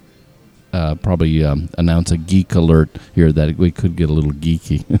probably announce a geek alert here that we could get a little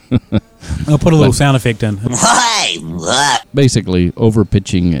geeky. I'll put a little sound effect in. Basically, over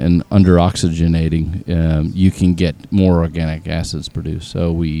pitching and under oxygenating, you can get more organic acids produced.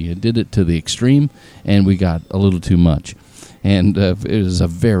 So we did it to the extreme, and we got a little too much. And it was a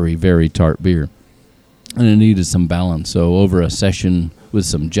very, very tart beer. And it needed some balance. So over a session with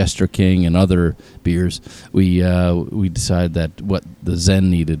some Jester King and other beers, we decided that what the Zen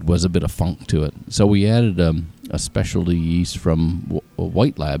needed was a bit of funk to it. So we added a specialty yeast from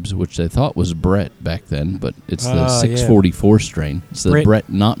White Labs, which they thought was Brett back then, but it's the 644 strain. It's the Brett,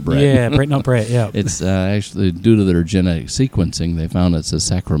 not Brett. Yeah, Brett, not Brett, yeah. It's actually, due to their genetic sequencing, they found it's a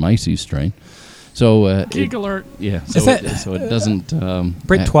Saccharomyces strain. So Geek alert. Yeah, so it doesn't...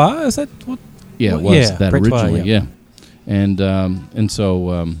 Brett Trois, is that what? Yeah, it was that Brett originally, Trois, yeah. And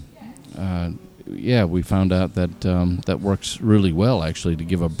so we found out that that works really well, actually, to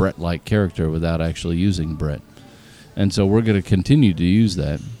give a Brett-like character without actually using Brett. And so we're going to continue to use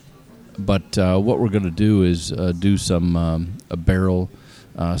that. But what we're going to do is do some a barrel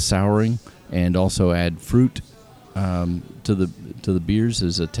souring and also add fruit to the beers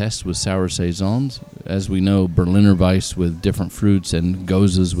as a test with sour saisons. As we know, Berliner Weiss with different fruits and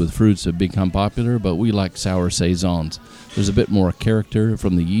Goses with fruits have become popular, but we like sour saisons. There's a bit more character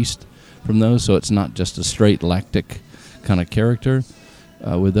from the yeast from those, so it's not just a straight lactic kind of character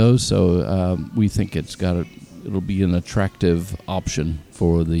with those. So we think it's got it'll be an attractive option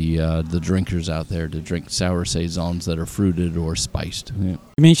for the drinkers out there to drink sour saisons that are fruited or spiced. Yeah.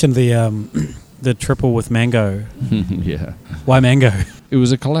 You mentioned the triple with mango. Yeah. Why mango? It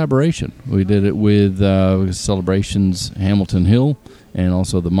was a collaboration. We did it with Celebrations Hamilton Hill and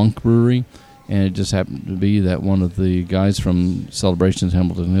also the Monk Brewery. And it just happened to be that one of the guys from Celebrations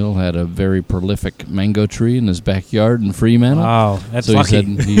Hamilton Hill had a very prolific mango tree in his backyard in Fremantle. Wow, that's so lucky.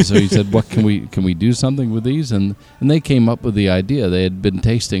 He said, "What can we do something with these?" And they came up with the idea. They had been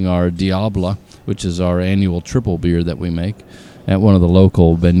tasting our Diabla, which is our annual triple beer that we make, at one of the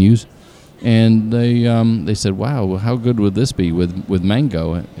local venues, and they said, "Wow, how good would this be with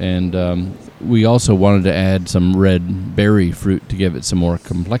mango?" And we also wanted to add some red berry fruit to give it some more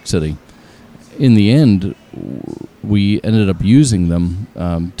complexity. In the end, we ended up using them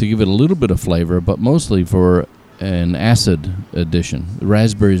to give it a little bit of flavor, but mostly for an acid addition. The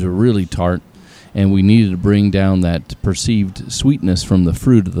raspberries were really tart, and we needed to bring down that perceived sweetness from the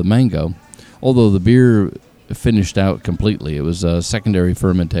fruit of the mango. Although the beer finished out completely. It was a secondary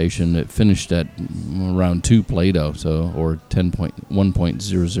fermentation. It finished at around 2 Plato, or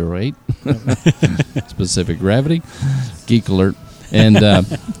 1.008 specific gravity. Geek alert. And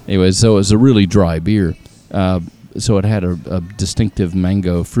anyway, so it was a really dry beer. So it had a distinctive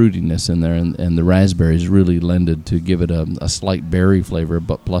mango fruitiness in there, and the raspberries really lended to give it a slight berry flavor,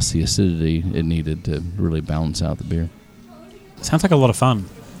 but plus the acidity it needed to really balance out the beer. Sounds like a lot of fun.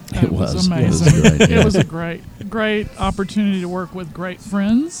 It was amazing. It was great. Yeah. It was a great opportunity to work with great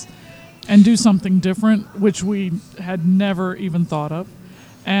friends and do something different, which we had never even thought of.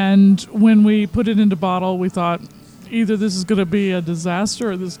 And when we put it into bottle, we thought, either this is going to be a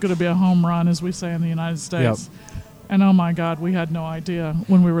disaster or this is going to be a home run, as we say in the United States. Yep. And oh my God, we had no idea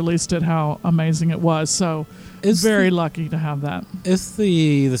when we released it how amazing it was. So very lucky to have that. Is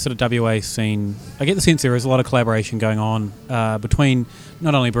the sort of WA scene, I get the sense there is a lot of collaboration going on between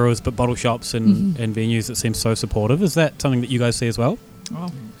not only brewers but bottle shops and venues that seem so supportive. Is that something that you guys see as well?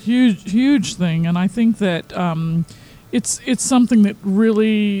 Oh, huge thing. And I think that it's something that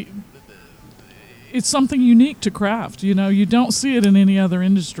really... It's something unique to craft. You know, you don't see it in any other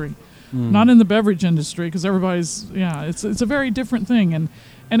industry, not in the beverage industry, because everybody's, it's a very different thing. And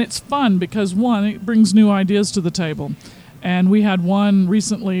it's fun because, one, it brings new ideas to the table. And we had one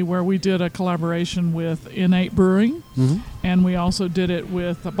recently where we did a collaboration with Innate Brewing, and we also did it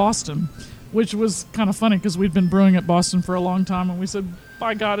with Boston, which was kind of funny because we'd been brewing at Boston for a long time, and we said,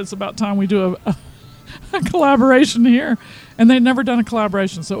 by God, it's about time we do a collaboration here. And they'd never done a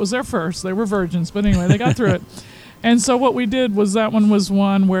collaboration, so it was their first. They were virgins, but anyway, they got through it. And so what we did was that one was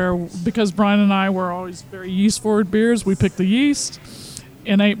one where, because Brian and I were always very yeast-forward beers, we picked the yeast.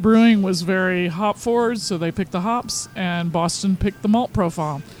 Innate Brewing was very hop-forward, so they picked the hops, and Boston picked the malt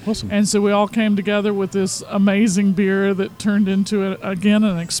profile. Awesome. And so we all came together with this amazing beer that turned into, again,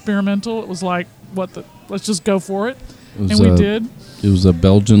 an experimental. It was like, let's just go for it. And we did. It was a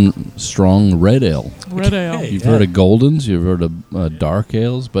Belgian strong red ale. Red ale. You've heard of Goldens, you've heard of dark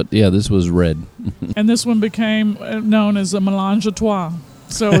ales, but yeah, this was red. And this one became known as a mélange à trois.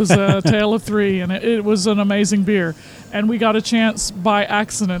 So it was a tale of three, and it was an amazing beer. And we got a chance by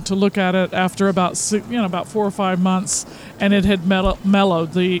accident to look at it after about 4 or 5 months, and it had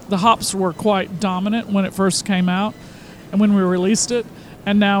mellowed. The hops were quite dominant when it first came out, and when we released it.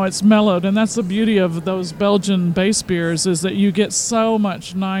 And now it's mellowed, and that's the beauty of those Belgian base beers, is that you get so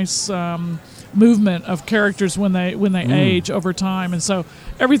much nice movement of characters when they age over time, and so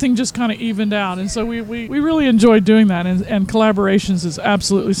everything just kind of evened out. And so we really enjoyed doing that, and collaborations is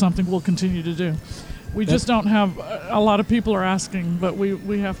absolutely something we'll continue to do. We just don't have a lot of people are asking, but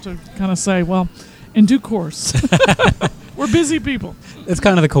we have to kind of say, well, in due course. We're busy people. It's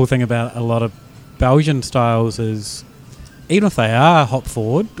kind of the cool thing about a lot of Belgian styles is, even if they are hop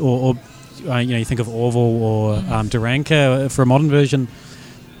forward, or you think of Orval or Duranca for a modern version,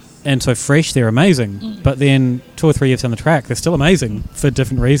 and so fresh, they're amazing. But then 2 or 3 years down the track, they're still amazing for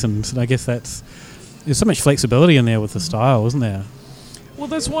different reasons. And I guess there's so much flexibility in there with the style, isn't there? Well,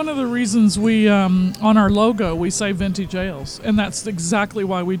 that's one of the reasons we, on our logo, we say vintage ales. And that's exactly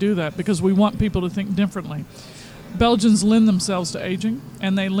why we do that, because we want people to think differently. Belgians lend themselves to aging,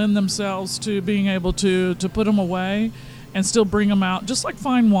 and they lend themselves to being able to put them away and still bring them out, just like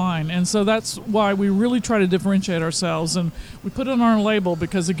fine wine. And so that's why we really try to differentiate ourselves. And we put it on our label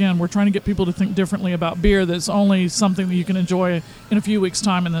because, again, we're trying to get people to think differently about beer that's only something that you can enjoy in a few weeks'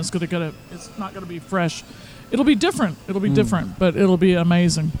 time, and it's not going to be fresh. It'll be different. But it'll be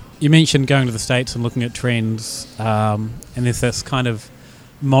amazing. You mentioned going to the States and looking at trends, and there's this kind of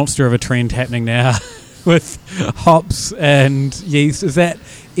monster of a trend happening now with hops and yeast. Is that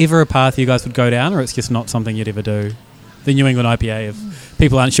ever a path you guys would go down, or it's just not something you'd ever do? The New England IPA, if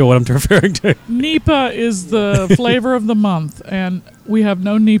people aren't sure what I'm referring to. NEPA is the flavor of the month, and we have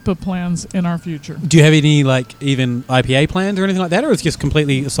no NEPA plans in our future. Do you have any, even IPA plans or anything like that, or it's just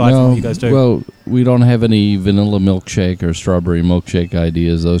completely aside from what you guys do? Well, we don't have any vanilla milkshake or strawberry milkshake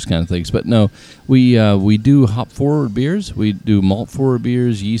ideas, those kind of things. But no, we do hop-forward beers. We do malt-forward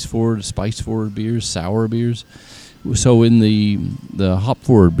beers, yeast-forward, spice-forward beers, sour beers. So in the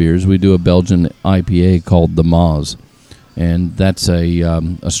hop-forward beers, we do a Belgian IPA called the Maas. And that's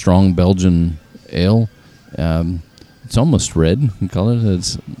a strong Belgian ale. It's almost red in color.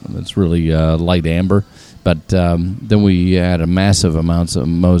 It's really light amber. But then we add a massive amounts of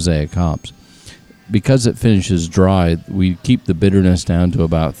mosaic hops. Because it finishes dry, we keep the bitterness down to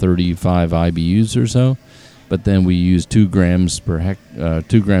about 35 IBUs or so. But then we use 2 grams per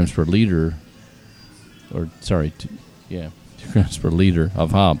 2 grams per liter, 2 grams per liter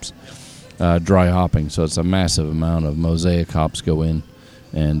of hops. Dry hopping, so it's a massive amount of mosaic hops go in,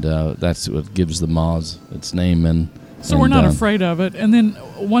 and that's what gives the Maas its name. So we're not afraid of it. And then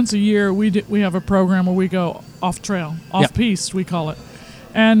once a year, we have a program where we go off trail, off piste, we call it.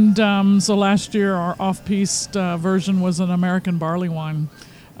 And so last year, our off piste version was an American barley wine,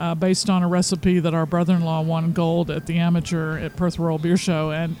 based on a recipe that our brother-in-law won gold at the amateur at Perth World Beer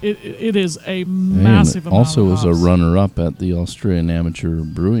Show, and it is a massive amount. Also, of was a hops. runner-up at the Australian Amateur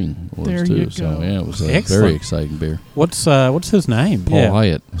Brewing Awards There too. you go. So yeah, it was a Excellent. very exciting beer. What's his name? Paul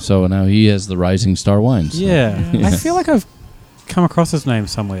Hyatt. So now he has the Rising Star Wines. Yeah. Yeah. I feel like I've come across his name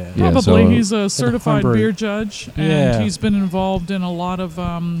somewhere. Yeah, Probably. so, He's a certified homebrew. beer judge, and Yeah. he's been involved in a lot of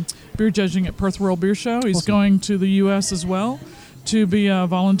beer judging at Perth World Beer Show. He's Awesome. going to the U.S. as well to be a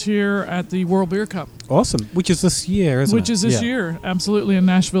volunteer at the World Beer Cup, Awesome. Which is this year, isn't it? which is this year, absolutely, in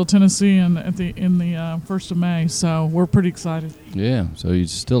Nashville, Tennessee, and in the 1st of May. So we're pretty excited. Yeah, so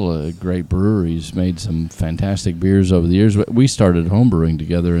he's still a great brewer. He's made some fantastic beers over the years. We started homebrewing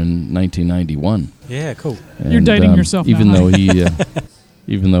together in 1991. Yeah, cool. You're dating yourself now, even huh? though he,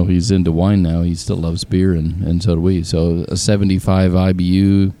 even though he's into wine now, he still loves beer, and so do we. So a 75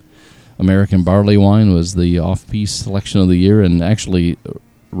 IBU American barley wine was the off-piste selection of the year, and actually,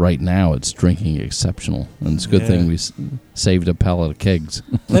 right now it's drinking exceptional. And it's a good thing we saved a pallet of kegs.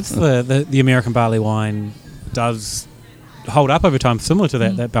 That's the American barley wine does hold up over time, similar to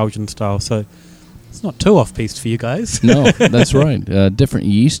that Belgian style. So it's not too off-piste for you guys. No, that's right. Different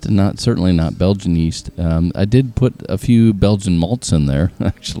yeast, certainly not Belgian yeast. I did put a few Belgian malts in there,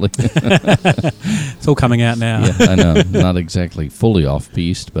 actually. It's all coming out now. Yeah, I know. Not exactly fully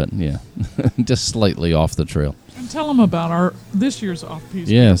off-piste, but yeah, just slightly off the trail. And tell them about this year's off-piste.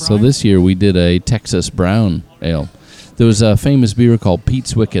 Yeah, beer, so Brian. this year we did a Texas Brown Ale. There was a famous beer called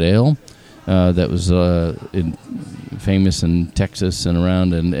Pete's Wicked Ale that was famous in Texas and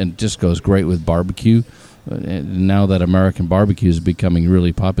around, and just goes great with barbecue. And now that American barbecue is becoming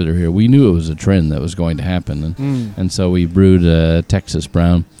really popular here, we knew it was a trend that was going to happen, and so we brewed a Texas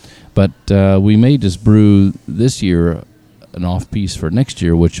Brown. But we may just brew this year an off-piste for next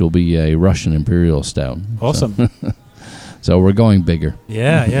year, which will be a Russian Imperial Stout. Awesome. So we're going bigger.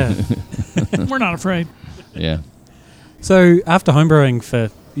 Yeah. We're not afraid. Yeah. So after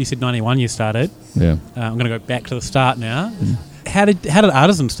homebrewing you said 91 you started. Yeah. I'm going to go back to the start now. How did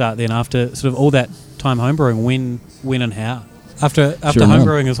Artisan start then after sort of all that time homebrewing? When and how? After Sure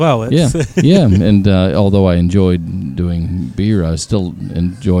homebrewing as well. Yeah. And although I enjoyed doing beer, I still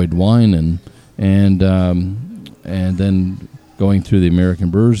enjoyed wine, and then going through the American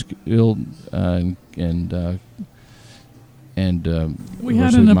Brewers Guild We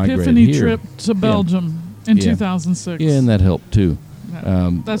had an epiphany trip to Belgium in 2006. Yeah, and that helped too.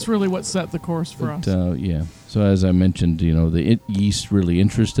 That's really what set the course for us. Yeah. So as I mentioned, the yeast really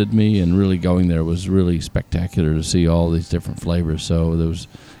interested me, and really going there was really spectacular to see all these different flavors. So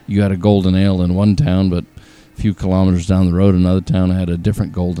you had a golden ale in one town, but a few kilometers down the road, another town had a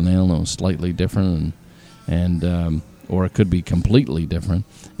different golden ale, and it was slightly different, and or it could be completely different.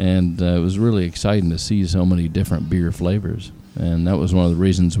 And it was really exciting to see so many different beer flavors. And that was one of the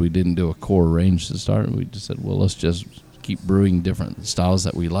reasons we didn't do a core range to start. We just said, well, let's just keep brewing different styles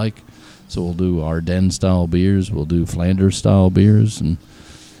that we like. So we'll do Ardennes-style beers, we'll do Flanders-style beers, and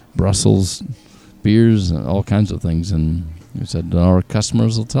Brussels beers, and all kinds of things. And we said, our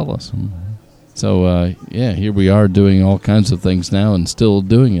customers will tell us. And so, here we are doing all kinds of things now and still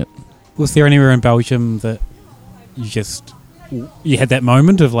doing it. Was there anywhere in Belgium that you had that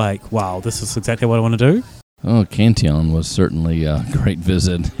moment of like, wow, this is exactly what I want to do? Oh, Cantillon was certainly a great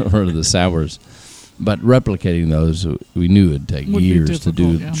visit, or the sours. But replicating those, we knew it would take Would be years to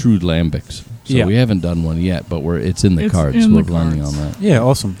do difficult, yeah. true lambics. So Yeah. we haven't done one yet, but it's in the It's cards. in We're the blending cards. on that. Yeah,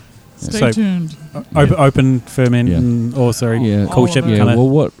 awesome. Stay So- tuned. Open ferment, Yeah. cool All ship of it. Yeah, kind of. well,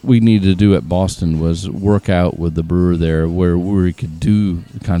 what we needed to do at Boston was work out with the brewer there where we could do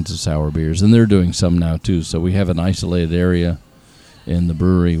kinds of sour beers, and they're doing some now too. So we have an isolated area in the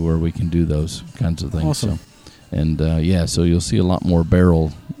brewery where we can do those kinds of things. Awesome. So, and so you'll see a lot more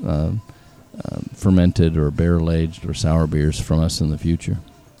barrel fermented or barrel aged or sour beers from us in the future.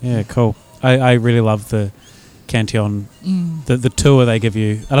 Yeah, cool. I really love the Cantillon, the tour they give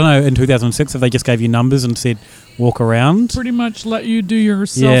you. I don't know, in 2006, if they just gave you numbers and said, walk around. Pretty much let you do your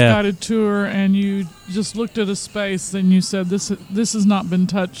self-guided tour, and you just looked at a space and you said, this has not been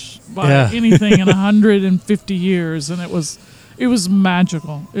touched by anything in 150 years, and it was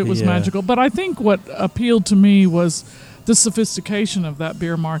magical. It was magical. But I think what appealed to me was the sophistication of that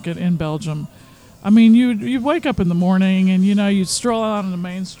beer market in Belgium. I mean, you'd wake up in the morning and, you'd stroll out on the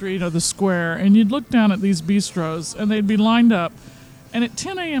main street or the square, and you'd look down at these bistros, and they'd be lined up. And at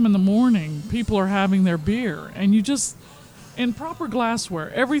 10 a.m. in the morning, people are having their beer. And you just, in proper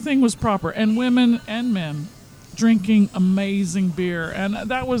glassware, everything was proper. And women and men drinking amazing beer. And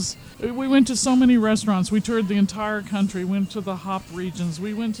we went to so many restaurants. We toured the entire country, went to the hop regions.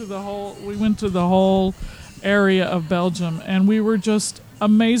 We went to the whole area of Belgium. And we were just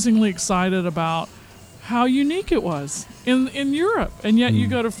amazingly excited about how unique it was in Europe. And yet you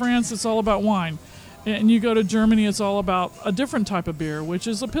go to France, it's all about wine. And you go to Germany, it's all about a different type of beer, which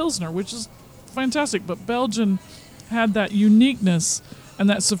is a Pilsner, which is fantastic. But Belgium had that uniqueness and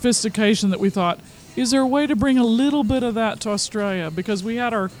that sophistication that we thought, is there a way to bring a little bit of that to Australia? Because we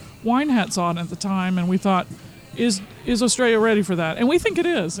had our wine hats on at the time, and we thought, is Australia ready for that? And we think it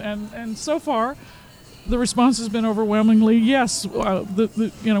is. And so far, the response has been overwhelmingly yes.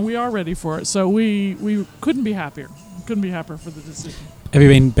 We are ready for it. So we couldn't be happier. Couldn't be happier for the decision. Have you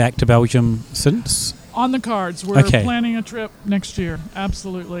been back to Belgium since? On the cards. We're planning a trip next year.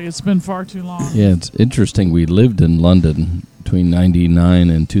 Absolutely. It's been far too long. Yeah, it's interesting. We lived in London between 1999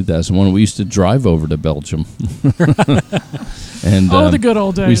 and 2001. We used to drive over to Belgium. And the good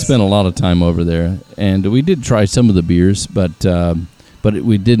old days. We spent a lot of time over there. And we did try some of the beers, but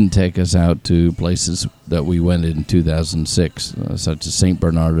we didn't take us out to places that we went in 2006, such as St.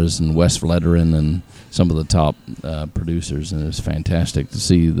 Bernardus and West Vleteren and some of the top producers. And it was fantastic to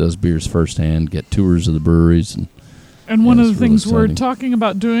see those beers firsthand, get tours of the breweries. And one of the it's really things we're exciting. talking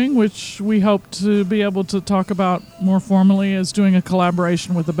about doing, which we hope to be able to talk about more formally, is doing a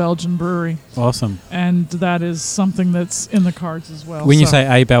collaboration with a Belgian brewery. Awesome. And that is something that's in the cards as well. When you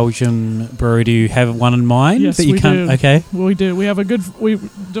say a Belgian brewery, do you have one in mind? Yes, that you we can't, do. Okay. We do. We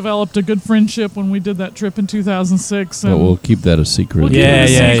developed a good friendship when we did that trip in 2006. But And we'll keep that a secret. we'll keep it a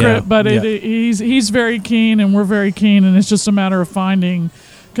secret, yeah. but he's very keen, and we're very keen, and it's just a matter of finding.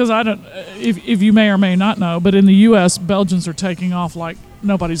 Because I don't, if you may or may not know, but in the U.S., Belgians are taking off like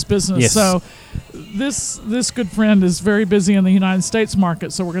nobody's business. Yes. So this good friend is very busy in the United States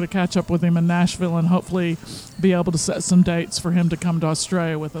market, so we're going to catch up with him in Nashville and hopefully be able to set some dates for him to come to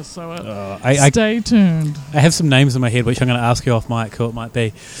Australia with us. So stay tuned. I have some names in my head which I'm going to ask you off mic who it might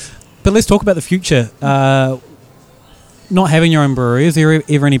be. But let's talk about the future. Not having your own brewery, is there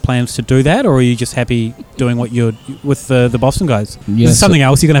ever any plans to do that, or are you just happy doing what you're with the Boston guys? Yes, Is it something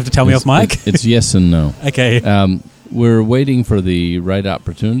else you're going to have to tell me off mic? It's yes and no. Okay. We're waiting for the right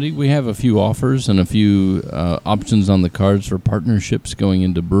opportunity. We have a few offers and a few options on the cards for partnerships going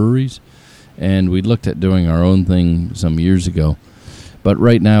into breweries, and we looked at doing our own thing some years ago. But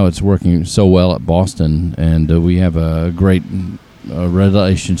right now it's working so well at Boston, and we have a great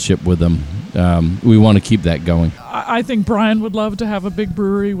relationship with them. We want to keep that going. I think Brian would love to have a big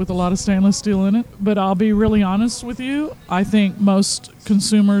brewery with a lot of stainless steel in it, but I'll be really honest with you. I think most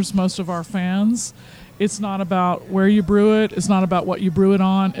consumers, most of our fans, it's not about where you brew it. It's not about what you brew it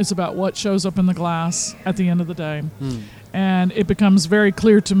on. It's about what shows up in the glass at the end of the day. And it becomes very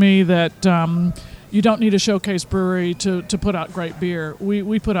clear to me that you don't need a showcase brewery to put out great beer.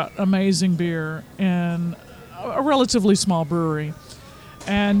 We put out amazing beer in a relatively small brewery.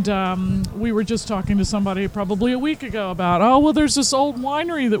 And we were just talking to somebody probably a week ago about, there's this old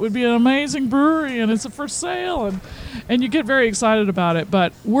winery that would be an amazing brewery, and it's for sale. And you get very excited about it.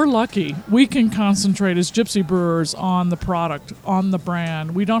 But we're lucky. We can concentrate as Gypsy Brewers on the product, on the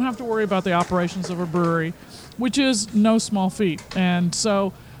brand. We don't have to worry about the operations of a brewery, which is no small feat. And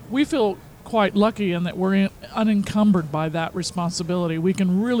so we feel quite lucky in that we're unencumbered by that responsibility. We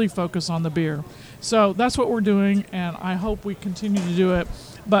can really focus on the beer. So that's what we're doing, and I hope we continue to do it.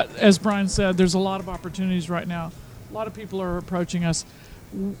 But as Brian said, there's a lot of opportunities right now. A lot of people are approaching us.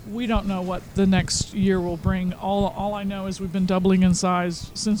 we don't know what the next year will bring. All I know is we've been doubling in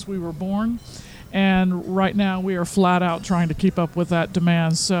size since we were born. And right now we are flat out trying to keep up with that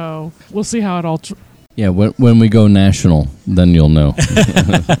demand. So we'll see how it all... Yeah, when we go national, then you'll know.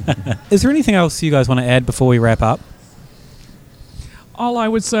 Is there anything else you guys want to add before we wrap up? All I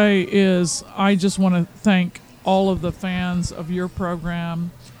would say is I just want to thank all of the fans of your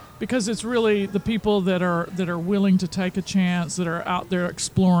program, because it's really the people that are willing to take a chance, that are out there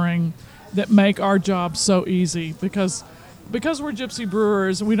exploring, that make our job so easy. Because we're Gypsy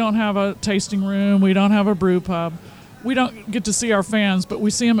Brewers, we don't have a tasting room, we don't have a brew pub, we don't get to see our fans, but we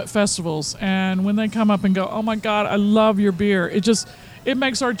see them at festivals. And when they come up and go, "Oh my God, I love your beer," it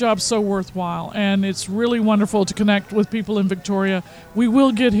makes our job so worthwhile. And it's really wonderful to connect with people in Victoria. We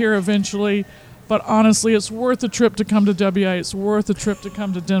will get here eventually. But honestly, it's worth the trip to come to WA. It's worth the trip to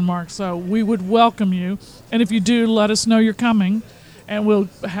come to Denmark. So we would welcome you. And if you do, let us know you're coming. And we'll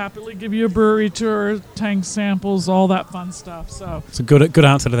happily give you a brewery tour, tank samples, all that fun stuff. So it's a good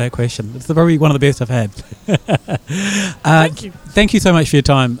answer to that question. It's probably one of the best I've had. Thank you. Thank you so much for your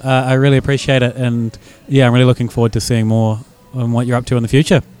time. I really appreciate it. And yeah, I'm really looking forward to seeing more on what you're up to in the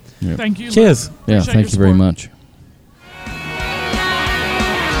future. Yep. Thank you. Cheers. Yeah, thank you very much.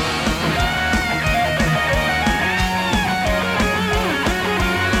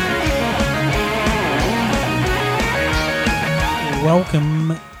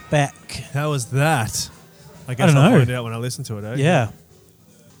 Welcome back. How was that? I guess I don't I'll know. find out when I listen to it, eh? Yeah.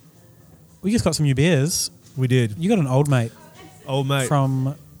 We just got some new beers. We did. You got an old mate Old mate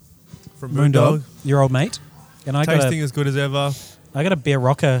from Moondog. your old mate. And I Tasting as good as ever. got a beer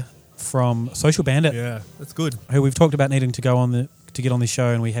rocker from Social Bandit, Yeah, that's good. who we've talked about needing to get on this show,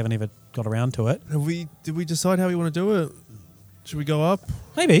 and we haven't ever got around to it. Did we decide how we want to do it? Should we go up?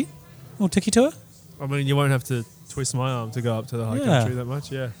 Maybe. A little tiki tour. I mean, you won't have to twist my arm to go up to the high Yeah. country that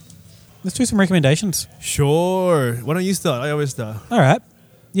much, yeah. Let's do some recommendations. Sure. Why don't you start? I always start. All right.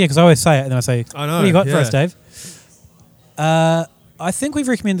 Yeah, because I always say it, and then I say, I know. what do you got for yeah. us, Dave? I think we've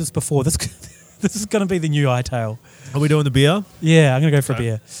recommended this before. This is going to be the new Hightail. Are we doing the beer? Yeah, I'm going to go for Okay.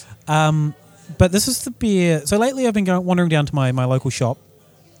 a beer. But this is the beer. So lately I've been wandering down to my local shop,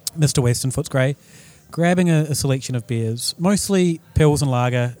 Mr. West in Footscray, grabbing a selection of beers, mostly Pils and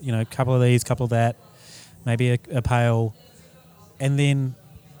lager, a couple of these, couple of that, maybe a pale. And then,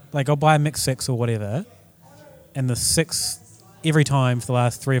 I'll buy a mix 6 or whatever. And the 6, every time for the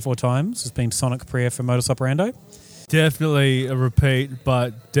last 3 or 4 times, has been Sonic Prayer from Modus Operando. Definitely a repeat,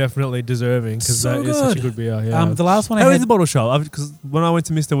 but definitely deserving, because So that is such a good. good beer. Yeah. The last one I How is had... the bottle shop? Because when I went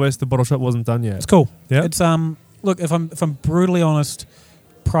to Mr. West, the bottle shop wasn't done yet. It's cool. Yeah. It's look, if I'm brutally honest,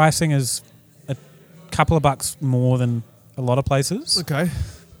 pricing is a couple of bucks more than a lot of places, Okay.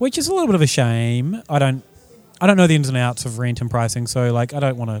 which is a little bit of a shame. I don't know the ins and outs of rent and pricing, so I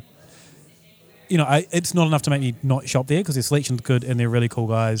don't want to. It's not enough to make me not shop there, because their selection's good and they're really cool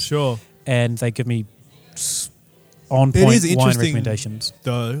guys, Sure. and they give me on It point is wine interesting, recommendations.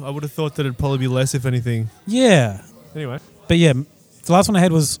 though. I would have thought that it'd probably be less, if anything. Yeah, Anyway. but yeah, the last one I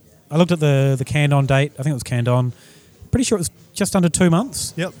had was, I looked at the canned on date. I think it was canned on. Pretty sure it was just under 2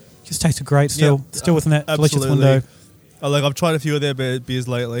 months. Yep. Just tasted great still. Yeah, Still within that delicious absolutely. window. I've tried a few of their beers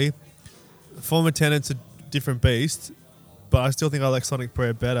lately. Former Tenant's a different beast, but I still think I like Sonic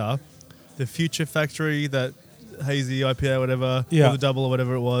Prayer better. The Future Factory, that hazy IPA or whatever, Yeah. or the double or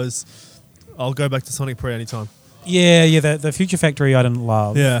whatever it was, I'll go back to Sonic Prayer anytime. Yeah, the Future Factory I didn't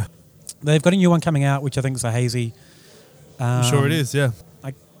love. Yeah. They've got a new one coming out, which I think is a hazy. I'm sure it is, yeah.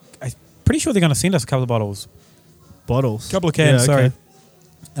 I'm pretty sure they're going to send us a couple of bottles. Bottles. Couple of cans, Yeah, sorry.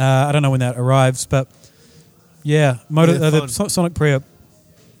 okay. I don't know when that arrives, but yeah, the Sonic Prayer,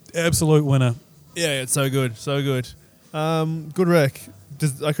 absolute winner. Yeah, it's so good. So good. Good rec. I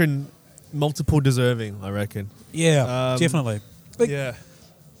reckon multiple deserving, I reckon. Yeah, definitely. Yeah.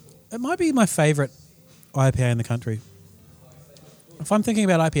 It might be my favourite IPA in the country. If I'm thinking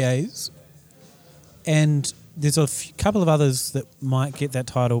about IPAs, and there's a couple of others that might get that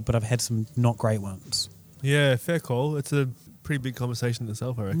title, but I've had some not great ones. Yeah, fair call. It's a pretty big conversation in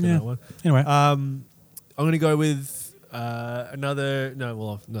itself, I reckon, Yeah. that one. Anyway, I'm going to go with another... No,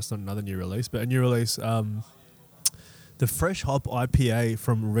 well, that's not another new release, but a new release. The Fresh Hop IPA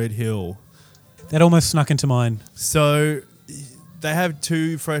from Red Hill. that almost snuck into mine. So they have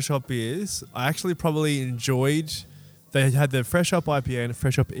 2 Fresh Hop beers. I actually probably enjoyed... They had the Fresh Hop IPA and the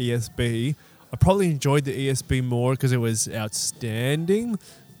Fresh Hop ESB. I probably enjoyed the ESB more because it was outstanding,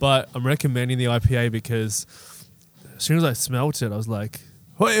 but I'm recommending the IPA because as soon as I smelt it, I was like,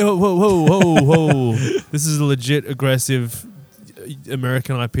 whoa, whoa, whoa, whoa, whoa. This is a legit aggressive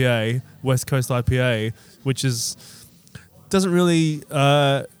American IPA, West Coast IPA, which is doesn't really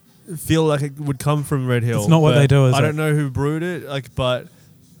feel like it would come from Red Hill. It's not what they do, is I it? don't know who brewed it, but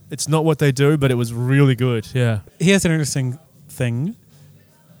it's not what they do, but it was really good. Yeah. Here's an interesting thing.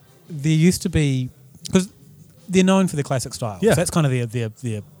 There used to be, because they're known for their classic style. Yeah. So that's kind of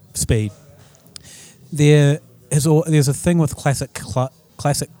their speed. There's a thing with classic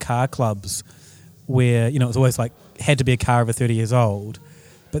car clubs where, it's always like had to be a car over 30 years old,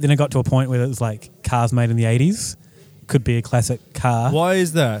 but then it got to a point where it was like cars made in the 80s could be a classic car. Why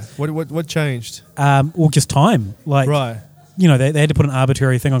is that? What changed? Well, just time. Like, Right. They had to put an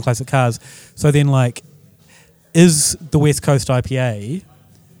arbitrary thing on classic cars. So then, like, is the West Coast IPA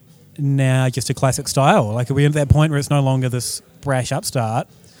now just a classic style? Like, are we at that point where it's no longer this brash upstart?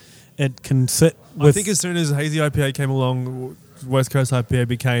 It can sit with... I think as soon as Hazy IPA came along, West Coast IPA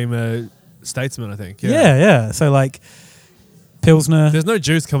became a statesman, I think. Yeah. So, like, Pilsner... There's no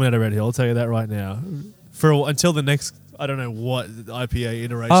juice coming out of Red Hill, I'll tell you that right now. Until the next, I don't know what IPA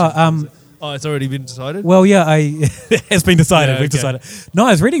iteration. It's already been decided? Well, yeah, it has been decided. Yeah, We've decided. No,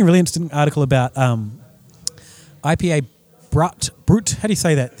 I was reading a really interesting article about IPA Brut. How do you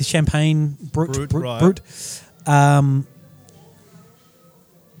say that? The Champagne Brut. Right.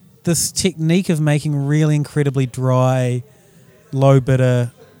 This technique of making really incredibly dry, low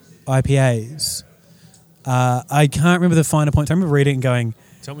bitter IPAs. I can't remember the finer points. I remember reading it and going,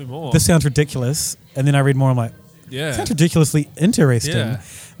 tell me more. this sounds ridiculous. And then I read more, I'm like, yeah. sounds ridiculously interesting. Yeah.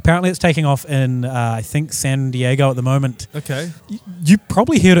 Apparently it's taking off in, I think, San Diego at the moment. Okay. You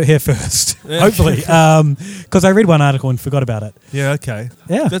probably heard it here first, Yeah. hopefully, because I read one article and forgot about it. Yeah, okay.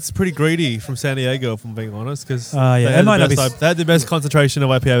 Yeah. That's pretty greedy from San Diego, if I'm being honest, because Yeah. they, It might not be they had the best concentration of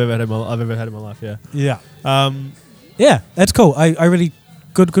IPA I've ever had in my life, yeah. Yeah. Yeah, that's cool. I really,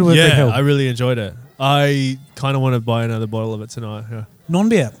 good work, Red Hill. I really enjoyed it. I kind of want to buy another bottle of it tonight, yeah.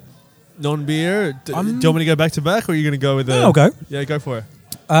 Non-beer. Non-beer? Do you want me to go back to back, or are you going to go with the... Yeah, I'll go. Yeah, go for it.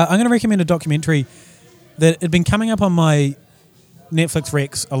 I'm going to recommend a documentary that had been coming up on my Netflix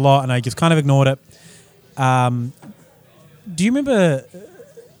Recs a lot, and I just kind of ignored it. Do you remember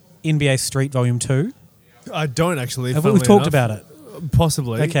NBA Street Volume 2? I don't actually. Have we talked about it?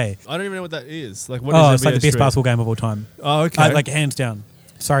 Possibly. Okay. I don't even know what that is. Like, what is It's like the NBA best Street? basketball game of all time. Oh, okay. Like, hands down.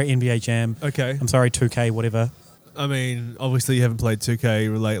 Sorry, NBA Jam. Okay. I'm sorry, 2K, whatever. I mean, obviously you haven't played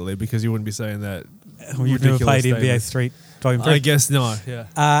 2K lately because you wouldn't be saying that. Well, you've never played ridiculous NBA statement. Street Volume 3? I guess not,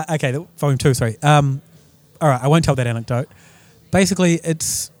 yeah. Okay, Volume 2, sorry. All right, I won't tell that anecdote. Basically,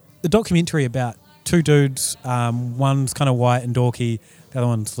 it's a documentary about two dudes. One's kind of white and dorky, the other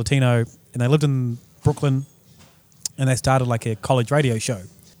one's Latino, and they lived in Brooklyn, and they started like a college radio show.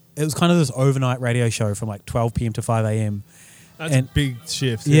 It was kind of this overnight radio show from like 12 p.m. to 5 a.m. That's a big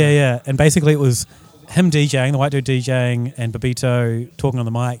shift. Yeah. And basically it was him DJing, the white dude DJing, and Babito talking on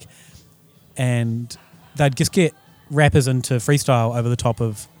the mic, and they'd just get rappers into freestyle over the top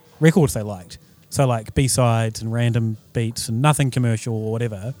of records they liked. So like B-sides and random beats and nothing commercial or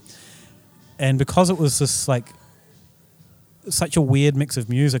whatever. And because it was just like such a weird mix of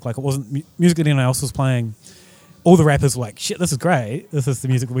music, like it wasn't music that anyone else was playing, all the rappers were like, shit, this is great. This is the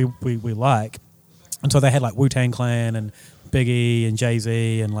music we like. And so they had like Wu-Tang Clan and Biggie and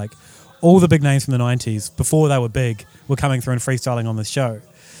Jay-Z and like all the big names from the 90s before they were big were coming through and freestyling on this show.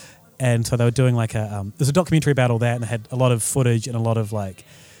 And so they were doing like there's a documentary about all that, and they had a lot of footage and a lot of like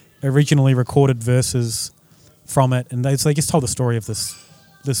originally recorded verses from it. And they just told the story of this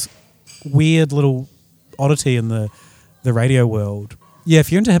weird little oddity in the radio world. Yeah,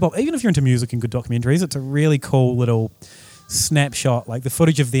 if you're into hip hop, even if you're into music and good documentaries, it's a really cool little snapshot. Like the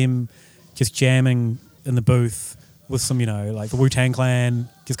footage of them just jamming in the booth with some, like the Wu-Tang Clan,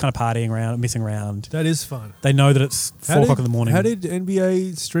 just kind of partying around, messing around. That is fun. They know that it's 4 o'clock in the morning. How did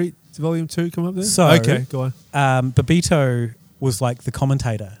NBA Street Volume 2 come up there? So, okay, go on. Babito was like the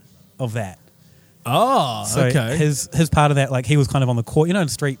commentator of that. Oh, So okay. his part of that, like he was kind of on the court. In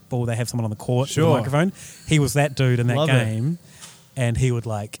street ball, they have someone on the court with Sure. a microphone. He was that dude in that Love it. game, and he would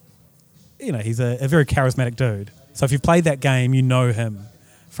like, he's a very charismatic dude. So if you've played that game, you know him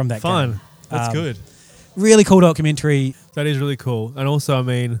from that Fun. game. That's good. Really cool documentary. That is really cool. And also, I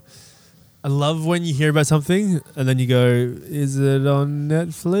mean, I love when you hear about something and then you go, is it on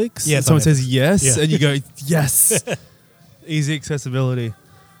Netflix? Yeah, And it's someone on says yes, Yeah. and you go, yes. Easy accessibility.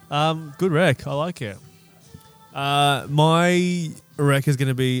 Good rec. I like it. My rec is going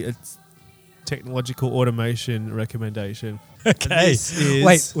to be a technological automation recommendation. Okay.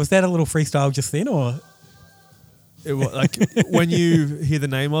 Wait, was that a little freestyle just then, or? Like when you hear the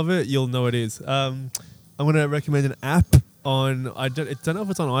name of it, you'll know it is. I'm going to recommend an app on. I don't know if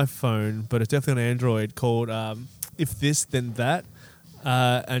it's on iPhone, but it's definitely on Android called If This Then That,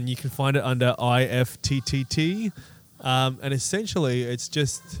 and you can find it under IFTTT. And essentially, it's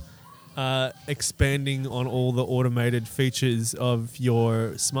just expanding on all the automated features of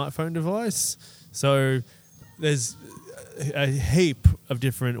your smartphone device. So there's a heap of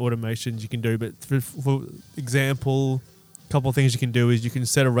different automations you can do, but for example, a couple of things you can do is you can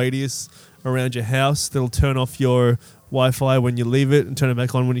set a radius around your house that'll turn off your Wi-Fi when you leave it and turn it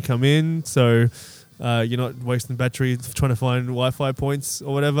back on when you come in, so you're not wasting battery trying to find Wi-Fi points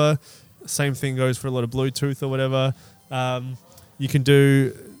or whatever. Same thing goes for a lot of Bluetooth or whatever. You can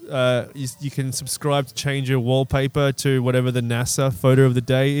do you can subscribe to change your wallpaper to whatever the NASA photo of the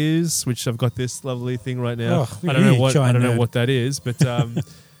day is, which I've got this lovely thing right now. Oh, I don't know what that is, but yeah,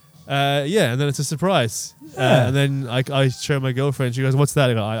 and then it's a surprise. Yeah. And then I show my girlfriend. She goes, "What's that?"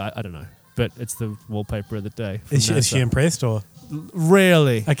 I go, "I don't know." But it's the wallpaper of the day. Is she impressed or?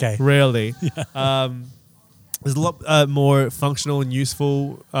 Rarely. Okay. Rarely. Yeah. There's a lot more functional and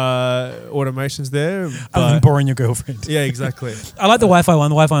useful automations there. Other than boring your girlfriend. Yeah, exactly. I like the Wi-Fi one.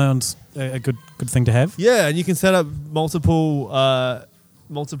 The Wi-Fi one's a good thing to have. Yeah, and you can set up multiple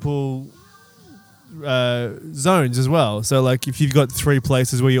zones as well. So like if you've got 3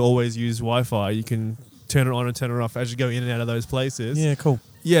 places where you always use Wi-Fi, you can turn it on and turn it off as you go in and out of those places. Yeah, cool.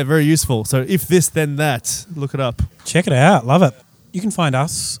 Yeah, very useful. So if this, then that. Look it up. Check it out. Love it. You can find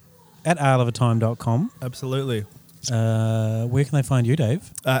us at isleofatime.com. Absolutely. Where can they find you,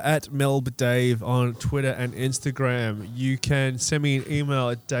 Dave? At melbdave on Twitter and Instagram. You can send me an email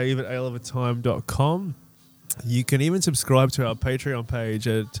at dave@isleofatime.com. You can even subscribe to our Patreon page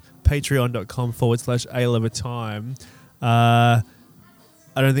at patreon.com/isleofatime. I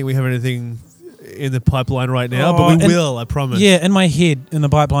don't think we have anything in the pipeline right now, but we will, I promise. Yeah, in my head, in the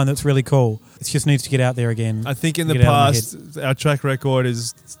pipeline, that's really cool. It just needs to get out there again. I think in the past, our track record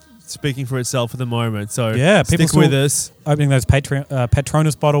is speaking for itself at the people stick with us. Opening those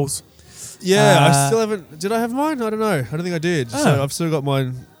Patronus bottles. Yeah, I still haven't. Did I have mine? I don't know. I don't think I did. So I've still got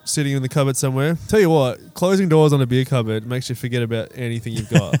mine sitting in the cupboard somewhere. Tell you what, closing doors on a beer cupboard makes you forget about anything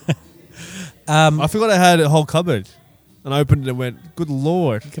you've got. I forgot I had a whole cupboard. And I opened it and went, good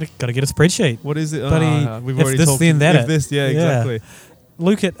Lord. Got to get a spreadsheet. What is it? Buddy, we've if already this, talked. then that. If this, yeah, exactly.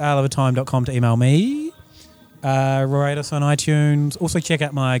 Luke at isleofatime.com to email me. Rate us on iTunes. Also check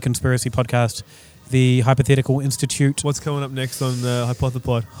out my conspiracy podcast, The Hypothetical Institute. What's coming up next on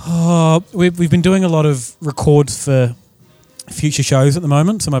Hypothepod? We've been doing a lot of records for future shows at the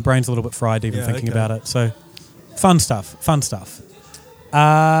moment, so my brain's a little bit fried even thinking about it. So fun stuff.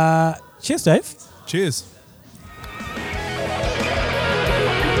 Cheers, Dave. Cheers.